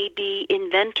 They may be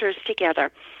inventors together.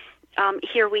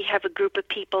 Here we have a group of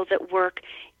people that work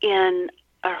in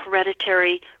a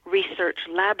hereditary research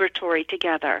laboratory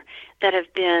together that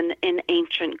have been in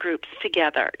ancient groups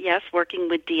together, yes, working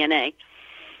with DNA.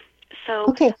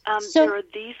 So, there are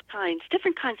these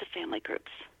different kinds of family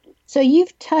groups. So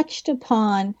you've touched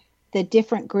upon the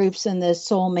different groups and the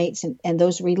soulmates and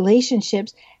those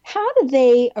relationships. How do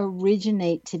they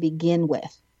originate to begin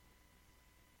with?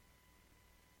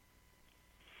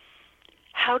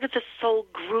 How do the soul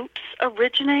groups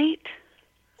originate?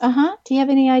 Do you have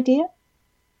any idea?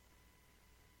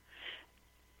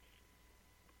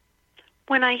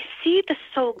 When I see the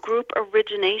soul group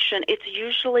origination, it's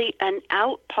usually an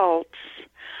outpulse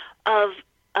of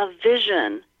a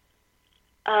vision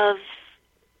of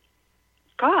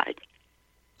God,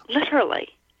 literally.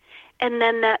 And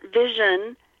then that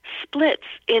vision splits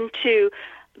into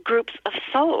groups of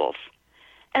souls.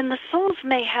 And the souls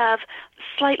may have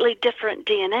slightly different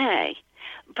DNA,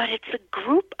 but it's a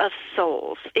group of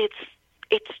souls. It's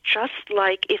just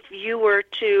like if you were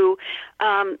to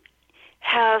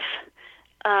have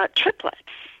triplets,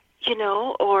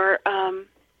 or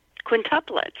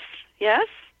quintuplets, yes?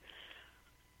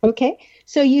 Okay,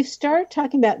 so you start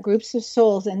talking about groups of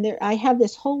souls, and I have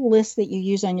this whole list that you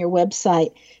use on your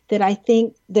website that I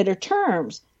think that are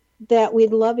terms that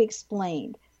we'd love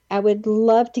explained. I would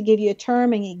love to give you a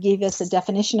term and you give us a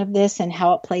definition of this and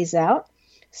how it plays out,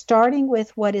 starting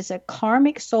with what is a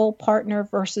karmic soul partner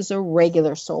versus a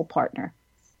regular soul partner.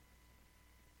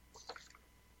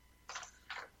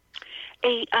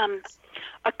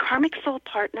 A karmic soul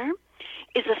partner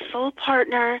is a soul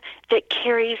partner that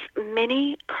carries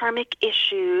many karmic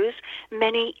issues,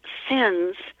 many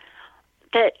sins,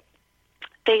 that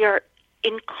they are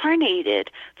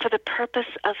incarnated for the purpose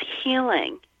of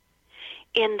healing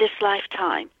in this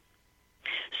lifetime.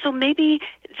 So maybe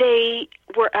they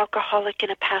were alcoholic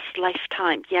in a past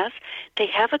lifetime, yes? They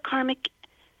have a karmic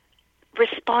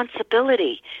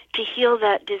responsibility to heal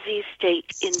that disease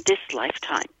state in this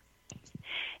lifetime.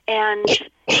 And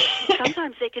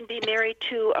sometimes they can be married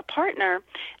to a partner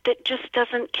that just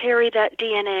doesn't carry that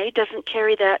DNA, doesn't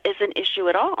carry that as an issue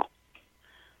at all.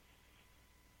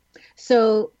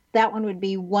 So that one would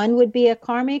be a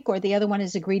karmic, or the other one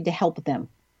is agreed to help them?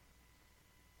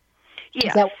 Yes.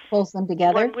 Is that what pulls them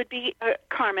together? One would be a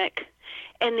karmic,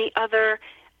 and the other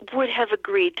would have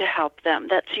agreed to help them.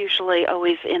 That's usually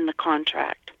always in the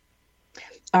contract.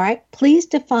 All right. Please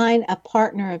define a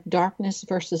partner of darkness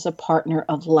versus a partner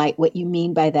of light, what you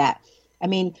mean by that. I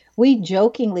mean, we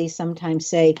jokingly sometimes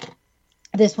say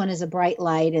this one is a bright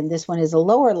light and this one is a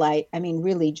lower light. I mean,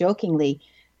 really jokingly,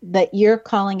 but you're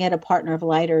calling it a partner of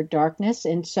light or darkness.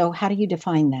 And so how do you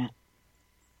define that?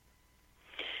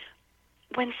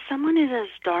 When someone is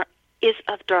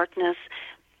of darkness,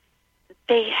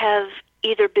 they have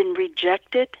either been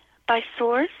rejected by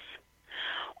Source,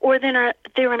 or then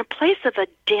they're in a place of a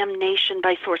damnation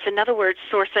by Source. In other words,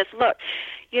 Source says, look,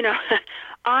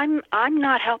 I'm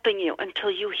not helping you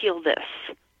until you heal this.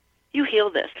 You heal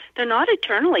this. They're not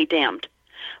eternally damned,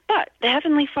 but the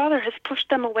Heavenly Father has pushed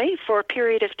them away for a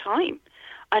period of time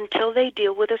until they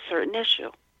deal with a certain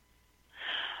issue.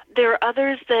 There are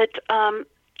others that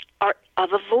are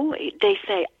of a void. They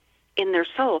say in their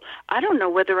soul, I don't know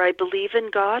whether I believe in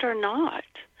God or not.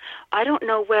 I don't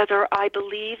know whether I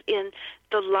believe in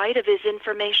the light of His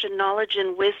information, knowledge,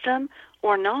 and wisdom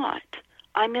or not.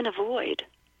 I'm in a void.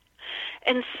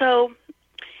 And so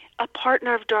a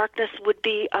partner of darkness would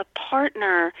be a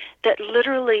partner that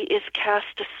literally is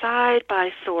cast aside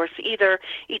by Source, either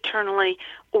eternally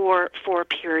or for a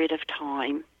period of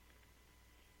time.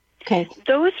 Okay.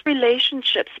 Those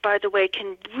relationships, by the way,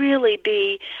 can really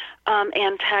be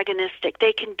antagonistic.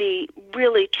 They can be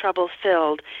really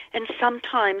trouble-filled, and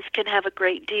sometimes can have a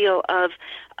great deal of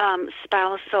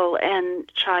spousal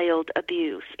and child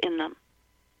abuse in them.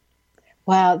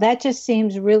 Wow, that just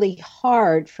seems really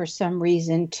hard for some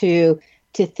reason to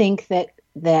think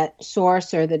that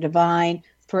Source or the divine,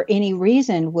 for any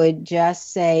reason, would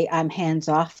just say, I'm hands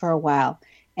off for a while.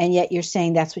 And yet you're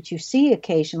saying that's what you see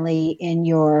occasionally in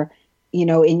your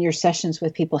sessions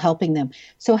with people, helping them.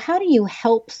 So how do you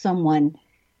help someone,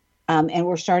 and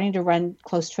we're starting to run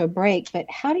close to a break, but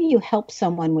how do you help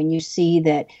someone when you see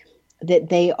that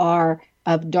they are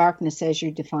of darkness as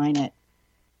you define it?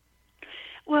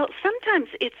 Well, sometimes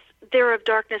they're of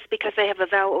darkness because they have a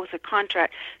vow, oath, or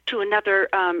contract to another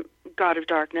god of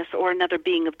darkness or another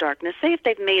being of darkness. Say if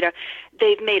they've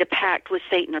made a pact with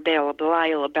Satan or Baal or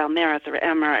Belial or Balmerith or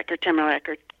Amalek or Timelech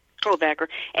or Kobach or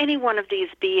any one of these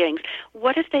beings.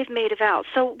 What if they've made a vow?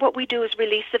 So what we do is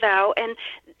release the vow and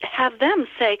have them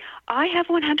say, I have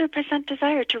 100%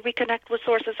 desire to reconnect with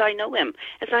Source as I know Him,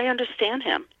 as I understand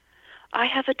Him. I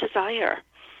have a desire.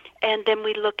 And then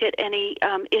we look at any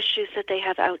issues that they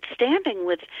have outstanding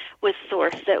with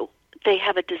Source that they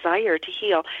have a desire to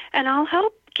heal. And I'll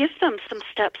help give them some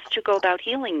steps to go about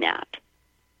healing that.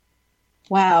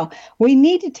 Wow. We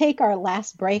need to take our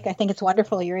last break. I think it's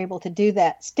wonderful you're able to do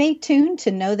that. Stay tuned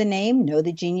to Know the Name, Know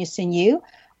the Genius in You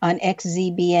on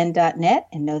xzbn.net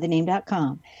and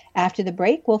knowthename.com. After the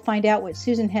break, we'll find out what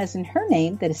Susan has in her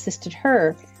name that assisted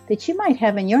her that you might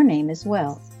have in your name as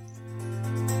well.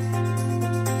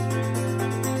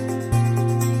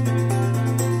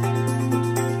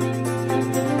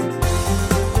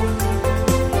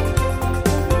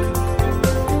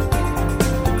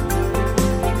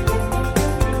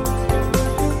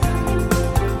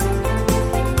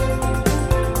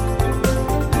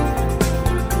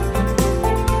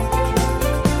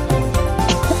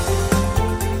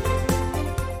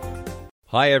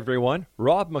 Hi everyone,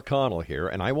 Rob McConnell here,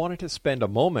 and I wanted to spend a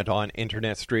moment on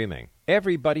internet streaming.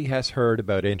 Everybody has heard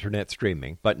about internet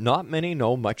streaming, but not many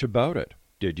know much about it.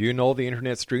 Did you know the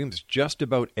internet streams just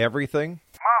about everything?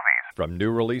 Movies. From new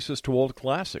releases to old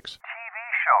classics. TV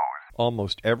shows.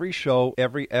 Almost every show,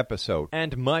 every episode,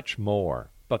 and much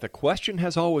more. But the question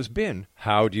has always been,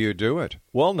 how do you do it?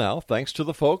 Well now, thanks to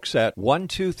the folks at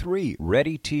 123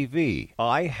 Ready TV,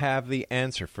 I have the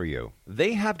answer for you.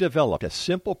 They have developed a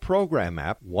simple program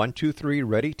app, 123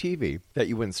 Ready TV, that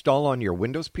you install on your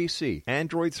Windows PC,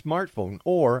 Android smartphone,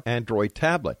 or Android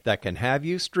tablet that can have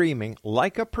you streaming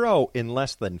like a pro in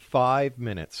less than 5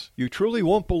 minutes. You truly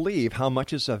won't believe how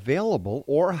much is available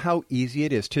or how easy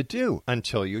it is to do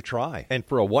until you try. And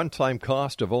for a one-time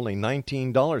cost of only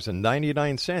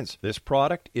 $19.99, this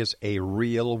product is a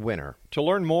real winner. To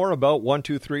learn more about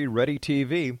 123 Ready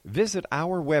TV, visit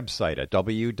our website at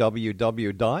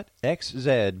www.xzbn.net.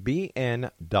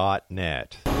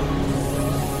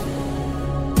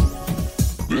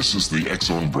 This is the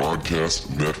X-Zone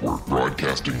Broadcast Network,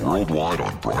 broadcasting worldwide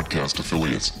on broadcast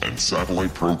affiliates and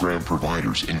satellite program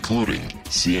providers, including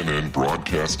CNN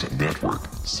Broadcast Network,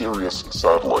 Sirius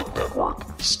Satellite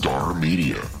Network, Star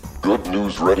Media, Good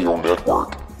News Radio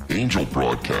Network, Angel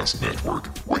Broadcast Network,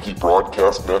 Wiki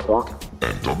Broadcast Network,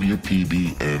 and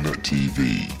WPBN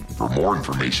TV. For more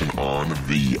information on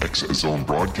the X-Zone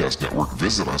Broadcast Network,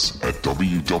 visit us at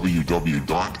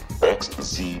www.xzbn.net.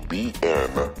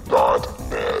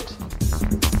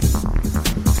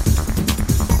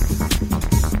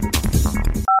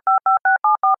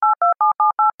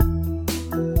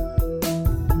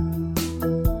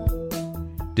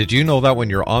 Did you know that when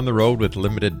you're on the road with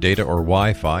limited data or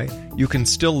Wi-Fi, you can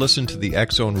still listen to the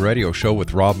X-Zone Radio Show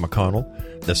with Rob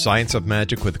McConnell, The Science of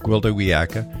Magic with Gwilda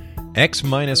Wiyaka,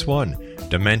 X-1,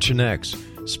 Dimension X,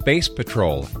 Space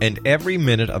Patrol, and every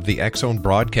minute of the X-Zone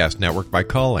Broadcast Network by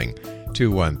calling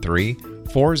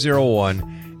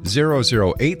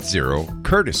 213-401-0080,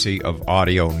 courtesy of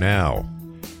Audio Now.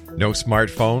 No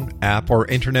smartphone, app, or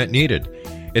internet needed.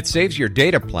 It saves your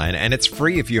data plan, and it's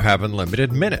free if you have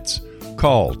unlimited minutes.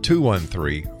 Call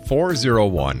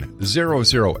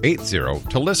 213-401-0080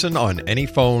 to listen on any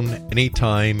phone,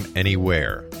 anytime,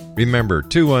 anywhere. Remember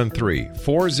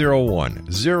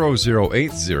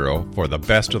 213-401-0080 for the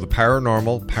best of the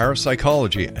paranormal,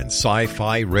 parapsychology, and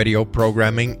sci-fi radio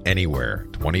programming anywhere,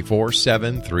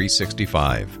 24/7,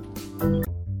 365.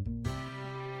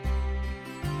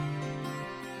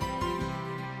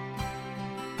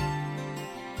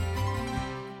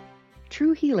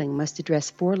 True healing must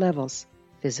address 4 levels: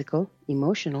 physical,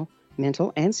 emotional,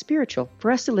 mental, and spiritual,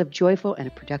 for us to live joyful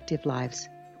and productive lives.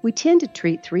 We tend to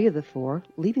treat 3 of the 4,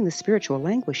 leaving the spiritual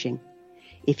languishing.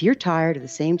 If you're tired of the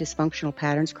same dysfunctional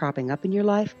patterns cropping up in your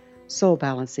life, Soul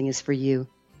Balancing is for you.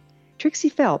 Trixie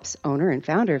Phelps, owner and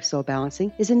founder of Soul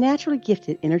Balancing, is a naturally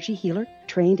gifted energy healer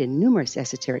trained in numerous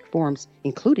esoteric forms,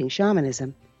 including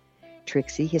shamanism.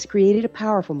 Trixie has created a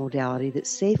powerful modality that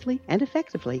safely and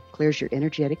effectively clears your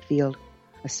energetic field.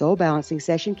 A Soul Balancing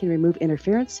session can remove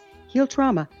interference, heal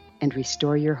trauma, and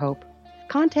restore your hope.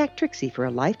 Contact Trixie for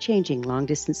a life-changing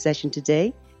long-distance session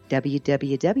today,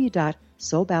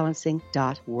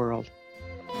 www.soulbalancing.world.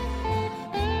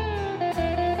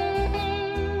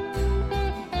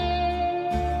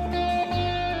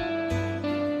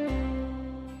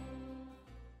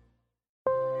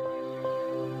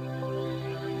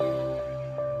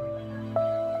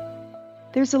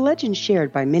 There's a legend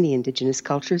shared by many indigenous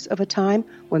cultures of a time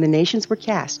when the nations were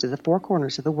cast to the 4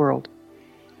 corners of the world.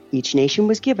 Each nation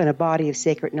was given a body of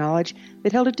sacred knowledge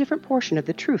that held a different portion of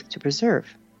the truth to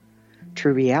preserve.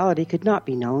 True reality could not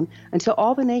be known until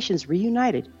all the nations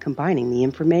reunited, combining the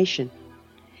information.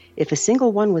 If a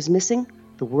single one was missing,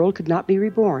 the world could not be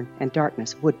reborn and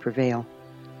darkness would prevail.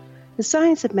 The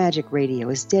Science of Magic Radio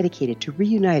is dedicated to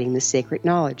reuniting the sacred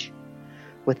knowledge.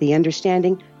 With the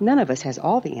understanding, none of us has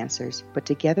all the answers, but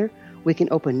together we can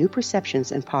open new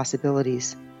perceptions and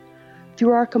possibilities.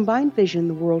 Through our combined vision,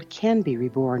 the world can be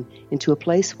reborn into a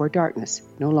place where darkness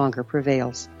no longer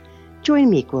prevails. Join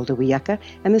me, Gwilda Wiyaka,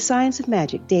 and the Science of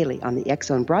Magic daily on the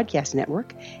X-Zone Broadcast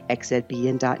Network,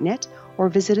 xzbn.net, or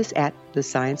visit us at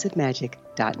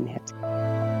thescienceofmagic.net.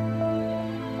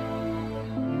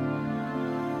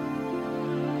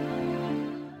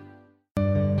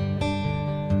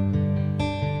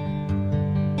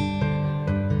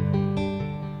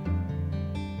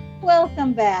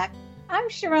 Welcome back. I'm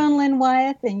Sharon Lynn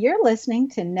Wyeth, and you're listening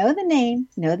to Know the Name,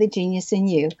 Know the Genius in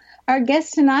You. Our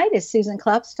guest tonight is Susan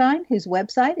Klopfstein, whose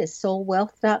website is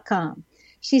SoulWealth.com.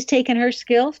 She's taken her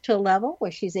skills to a level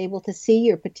where she's able to see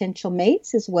your potential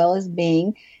mates as well as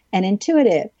being an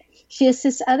intuitive. She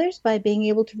assists others by being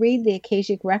able to read the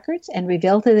Akashic records and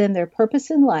reveal to them their purpose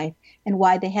in life and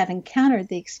why they have encountered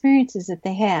the experiences that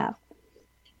they have.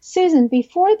 Susan,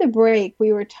 before the break,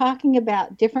 we were talking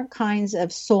about different kinds of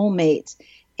soulmates.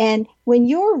 And when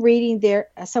you're reading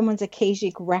someone's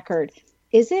Akashic record,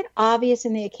 is it obvious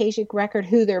in the Akashic record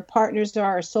who their partners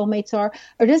are or soulmates are?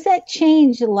 Or does that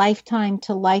change lifetime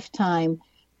to lifetime?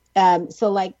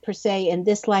 So like per se, in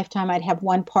this lifetime, I'd have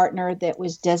one partner that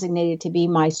was designated to be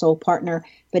my soul partner,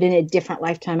 but in a different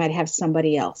lifetime, I'd have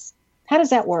somebody else. How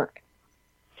does that work?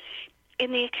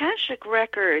 In the Akashic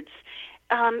records,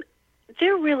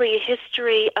 they're really a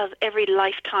history of every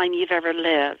lifetime you've ever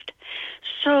lived.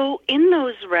 So in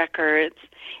those records,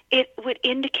 it would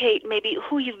indicate maybe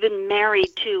who you've been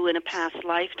married to in a past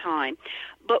lifetime.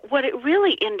 But what it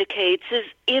really indicates is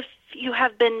if you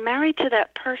have been married to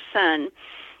that person,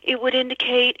 it would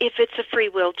indicate if it's a free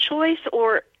will choice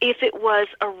or if it was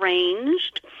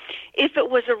arranged. If it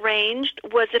was arranged,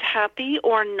 was it happy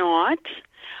or not?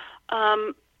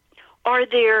 Are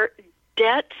there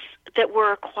debts that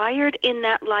were acquired in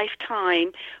that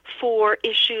lifetime for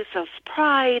issues of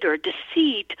pride or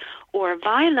deceit or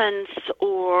violence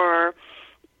or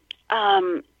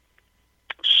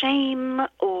shame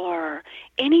or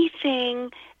anything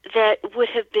that would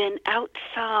have been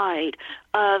outside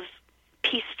of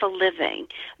peaceful living?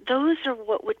 Those are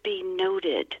what would be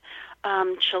noted.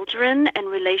 Children and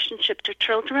relationship to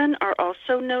children are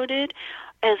also noted,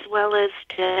 as well as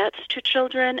debts to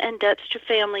children and debts to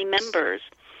family members.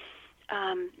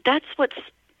 That's what's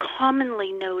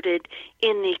commonly noted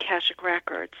in the Akashic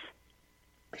records.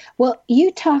 Well,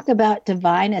 you talk about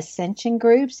divine ascension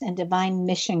groups and divine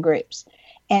mission groups.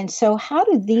 And so how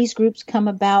do these groups come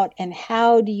about, and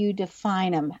how do you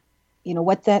define them? You know,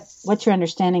 what's your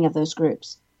understanding of those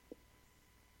groups?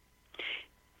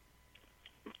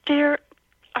 There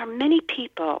are many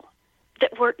people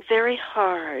that work very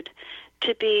hard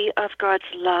to be of God's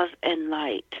love and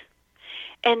light.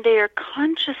 And they are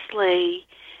consciously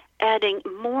adding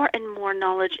more and more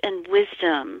knowledge and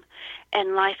wisdom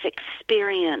and life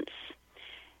experience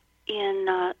in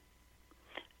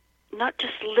not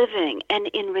just living and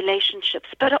in relationships,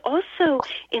 but also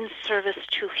in service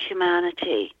to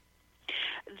humanity.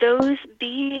 Those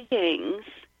beings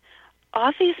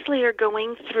obviously are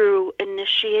going through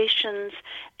initiations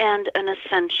and an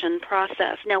ascension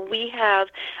process. Now, we have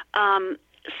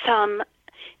some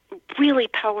really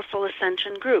powerful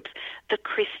ascension groups. The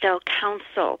Christel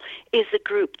Council is a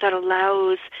group that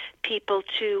allows people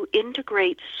to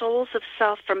integrate souls of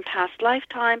self from past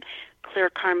lifetime, clear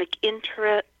karmic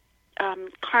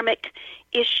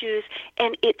issues,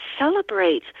 and it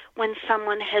celebrates when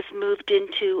someone has moved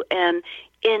into an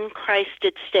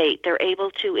in-Christed state. They're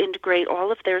able to integrate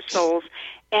all of their souls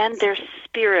and their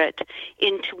spirit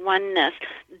into oneness.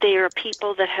 They are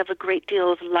people that have a great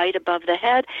deal of light above the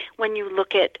head. When you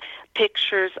look at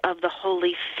pictures of the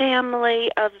Holy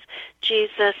Family of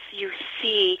Jesus, you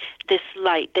see this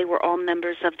light. They were all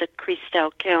members of the Christel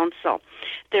Council.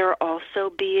 There are also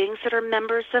beings that are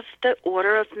members of the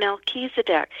Order of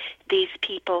Melchizedek. These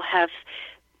people have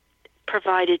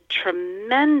provided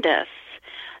tremendous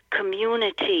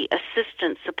community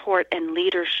assistance, support, and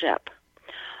leadership.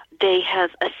 They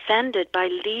have ascended by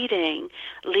leading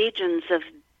legions of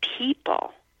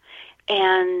people,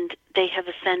 and they have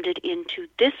ascended into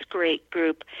this great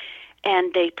group,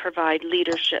 and they provide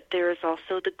leadership. There is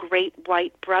also the Great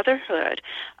White Brotherhood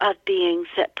of beings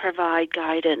that provide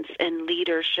guidance and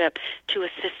leadership to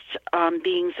assist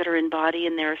beings that are in body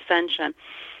in their ascension.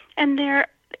 And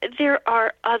there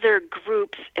are other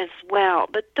groups as well,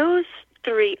 but those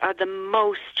three are the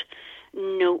most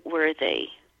noteworthy.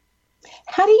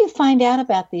 How do you find out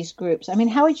about these groups? I mean,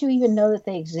 how would you even know that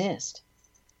they exist?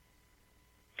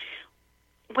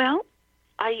 Well,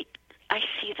 I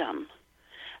see them.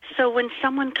 So when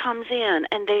someone comes in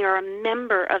and they are a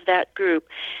member of that group,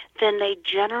 then they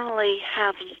generally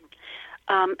have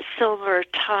silver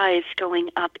ties going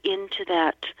up into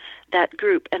that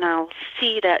group, and I'll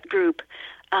see that group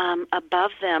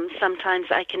above them. Sometimes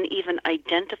I can even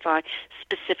identify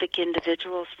specific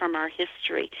individuals from our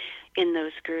history in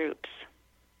those groups.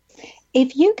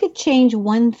 If you could change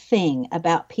one thing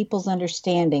about people's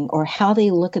understanding or how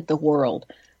they look at the world,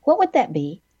 what would that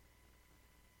be?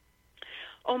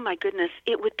 Oh my goodness,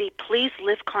 it would be please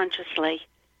live consciously.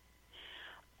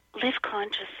 Live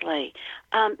consciously.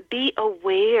 Be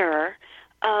aware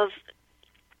of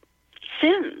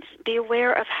sins. Be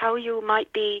aware of how you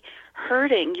might be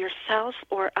hurting yourself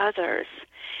or others.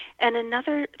 And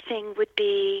another thing would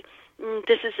be,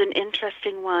 this is an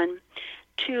interesting one,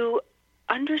 to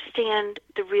understand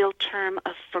the real term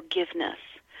of forgiveness.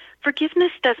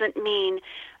 Forgiveness doesn't mean,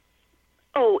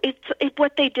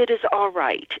 what they did is all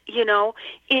right,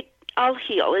 I'll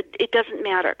heal, it doesn't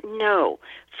matter. No,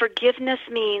 forgiveness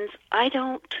means I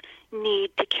don't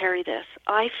need to carry this.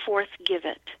 I forthgive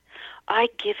it. I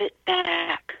give it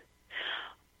back.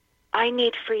 I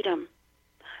need freedom.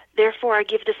 Therefore, I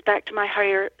give this back to my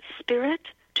higher spirit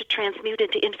to transmute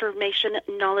into information,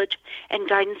 knowledge, and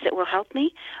guidance that will help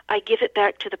me. I give it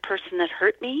back to the person that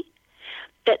hurt me,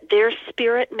 that their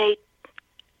spirit may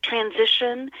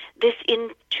transition this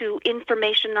into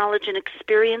information, knowledge, and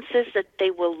experiences that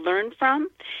they will learn from.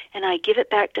 And I give it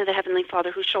back to the Heavenly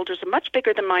Father, whose shoulders are much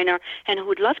bigger than mine are, and who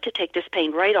would love to take this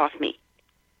pain right off me.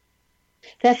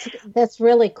 That's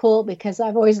really cool, because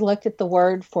I've always looked at the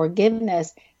word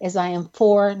forgiveness as I am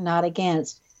for, not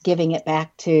against, giving it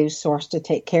back to Source to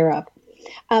take care of.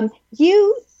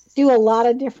 You do a lot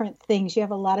of different things. You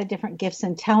have a lot of different gifts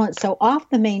and talents. So off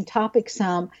the main topic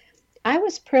I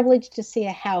was privileged to see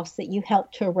a house that you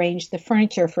helped to arrange the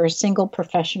furniture for a single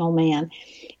professional man.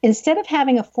 Instead of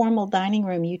having a formal dining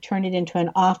room, you turned it into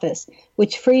an office,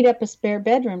 which freed up a spare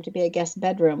bedroom to be a guest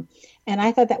bedroom. And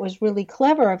I thought that was really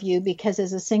clever of you because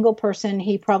as a single person,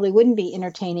 he probably wouldn't be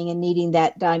entertaining and needing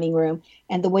that dining room.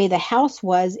 And the way the house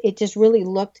was, it just really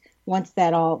looked, once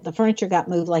the furniture got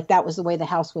moved, like that was the way the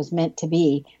house was meant to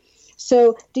be.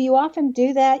 So do you often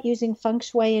do that using feng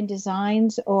shui in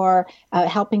designs or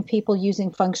helping people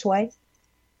using feng shui?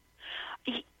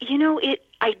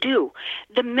 I do.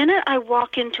 The minute I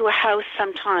walk into a house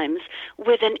sometimes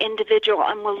with an individual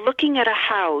and we're looking at a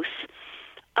house,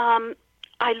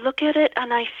 I look at it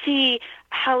and I see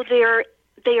how they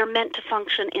are meant to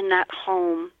function in that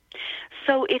home.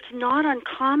 So it's not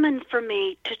uncommon for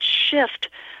me to shift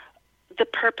the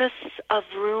purpose of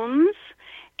rooms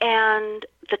and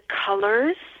the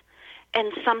colors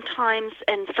and sometimes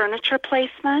furniture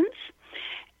placements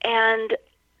and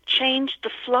change the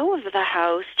flow of the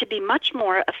house to be much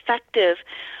more effective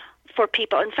for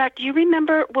people. In fact, you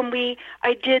remember when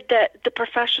I did the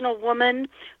professional woman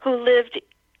who lived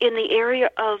in the area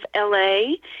of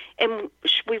LA, and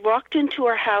we walked into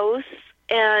her house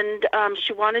and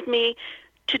she wanted me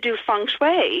to do feng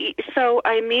shui. So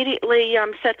I immediately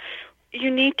said, you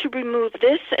need to remove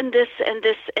this and this and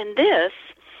this and this.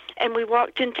 And we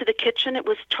walked into the kitchen. It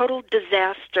was total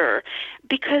disaster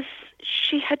because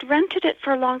she had rented it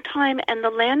for a long time and the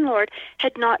landlord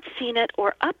had not seen it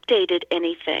or updated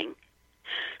anything.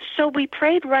 So we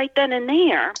prayed right then and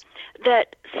there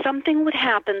that something would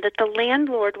happen, that the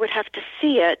landlord would have to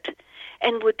see it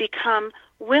and would become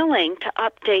willing to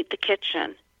update the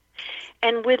kitchen.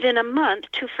 And within a month,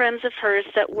 two friends of hers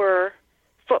that were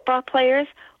football players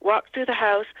walked through the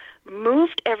house,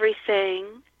 moved everything,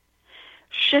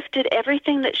 shifted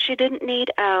everything that she didn't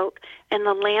need out, and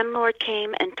the landlord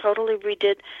came and totally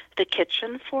redid the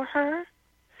kitchen for her.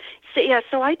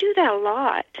 So I do that a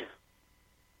lot.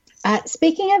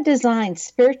 Speaking of design,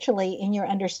 spiritually, in your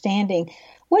understanding,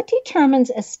 what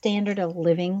determines a standard of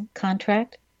living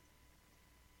contract?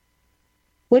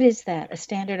 What is that, a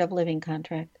standard of living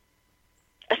contract?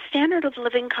 A standard of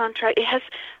living contract, it has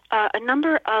a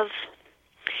number of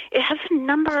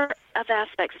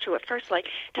aspects to it. First, like,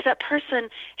 does that person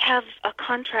have a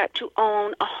contract to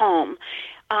own a home?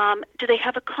 Do they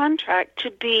have a contract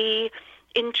to be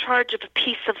in charge of a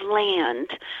piece of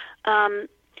land?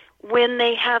 When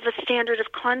they have a standard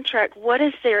of contract, what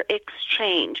is their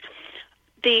exchange?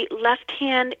 The left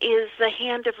hand is the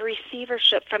hand of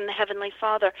receivership from the Heavenly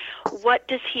Father. What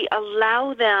does He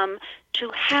allow them to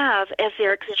have as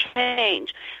their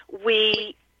exchange?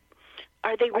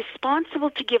 Are they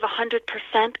responsible to give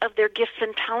 100% of their gifts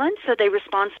and talents? Are they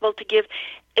responsible to give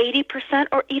 80%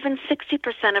 or even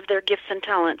 60% of their gifts and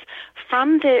talents?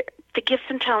 From the gifts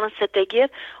and talents that they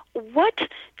give, what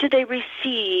do they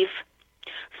receive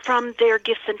from their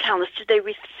gifts and talents? Do they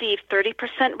receive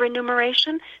 30%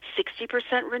 remuneration,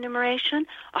 60% remuneration,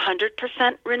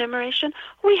 100% remuneration?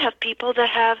 We have people that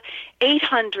have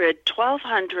 800,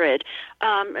 1,200,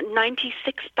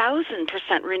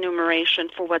 96,000% remuneration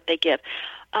for what they give.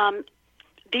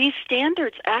 These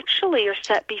standards actually are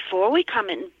set before we come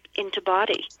into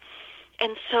body.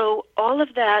 And so all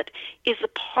of that is a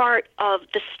part of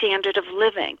the standard of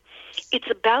living.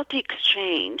 It's about the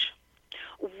exchange.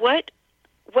 What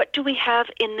do we have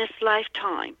in this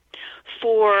lifetime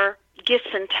for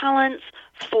gifts and talents,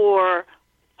 for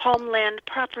homeland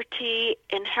property,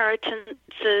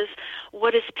 inheritances?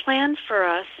 What is planned for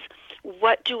us?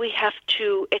 What do we have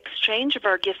to exchange of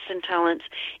our gifts and talents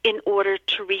in order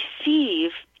to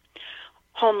receive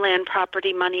homeland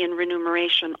property, money, and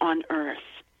remuneration on earth?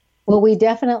 Well, we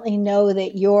definitely know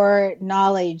that your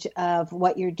knowledge of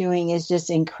what you're doing is just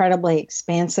incredibly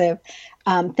expansive.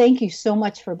 Thank you so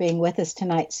much for being with us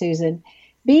tonight, Susan.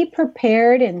 Be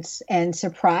prepared and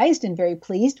surprised and very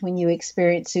pleased when you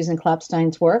experience Susan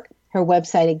Klopfstein's work. Her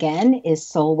website, again, is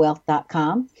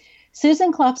SoulWealth.com.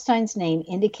 Susan Klopfstein's name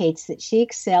indicates that she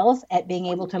excels at being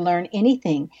able to learn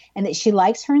anything and that she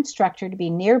likes her instructor to be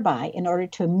nearby in order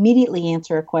to immediately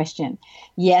answer a question.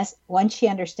 Yes, once she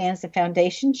understands the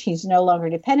foundation, she's no longer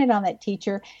dependent on that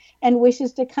teacher and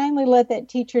wishes to kindly let that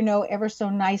teacher know ever so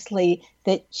nicely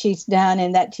that she's done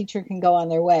and that teacher can go on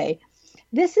their way.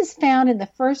 This is found in the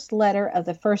first letter of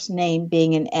the first name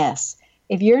being an S.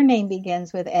 If your name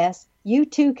begins with S, you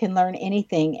too can learn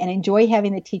anything and enjoy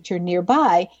having the teacher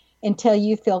nearby until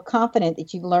you feel confident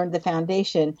that you've learned the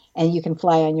foundation and you can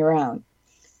fly on your own.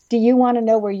 Do you want to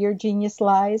know where your genius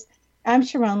lies? I'm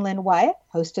Sharon Lynn Wyatt,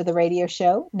 host of the radio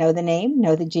show, Know the Name,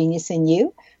 Know the Genius in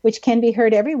You, which can be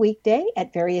heard every weekday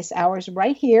at various hours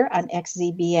right here on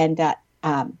xzbn.net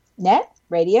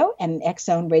radio and an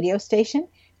X-Zone radio station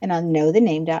and on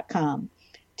knowthename.com.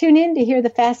 Tune in to hear the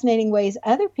fascinating ways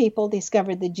other people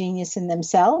discovered the genius in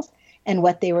themselves and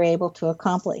what they were able to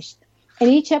accomplish. In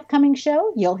each upcoming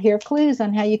show, you'll hear clues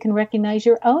on how you can recognize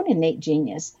your own innate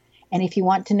genius. And if you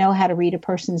want to know how to read a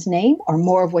person's name or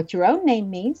more of what your own name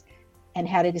means and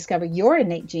how to discover your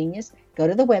innate genius, go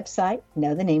to the website,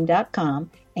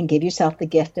 knowthename.com, and give yourself the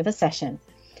gift of a session.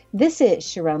 This is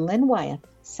Sharon Lynn Wyeth,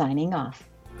 signing off.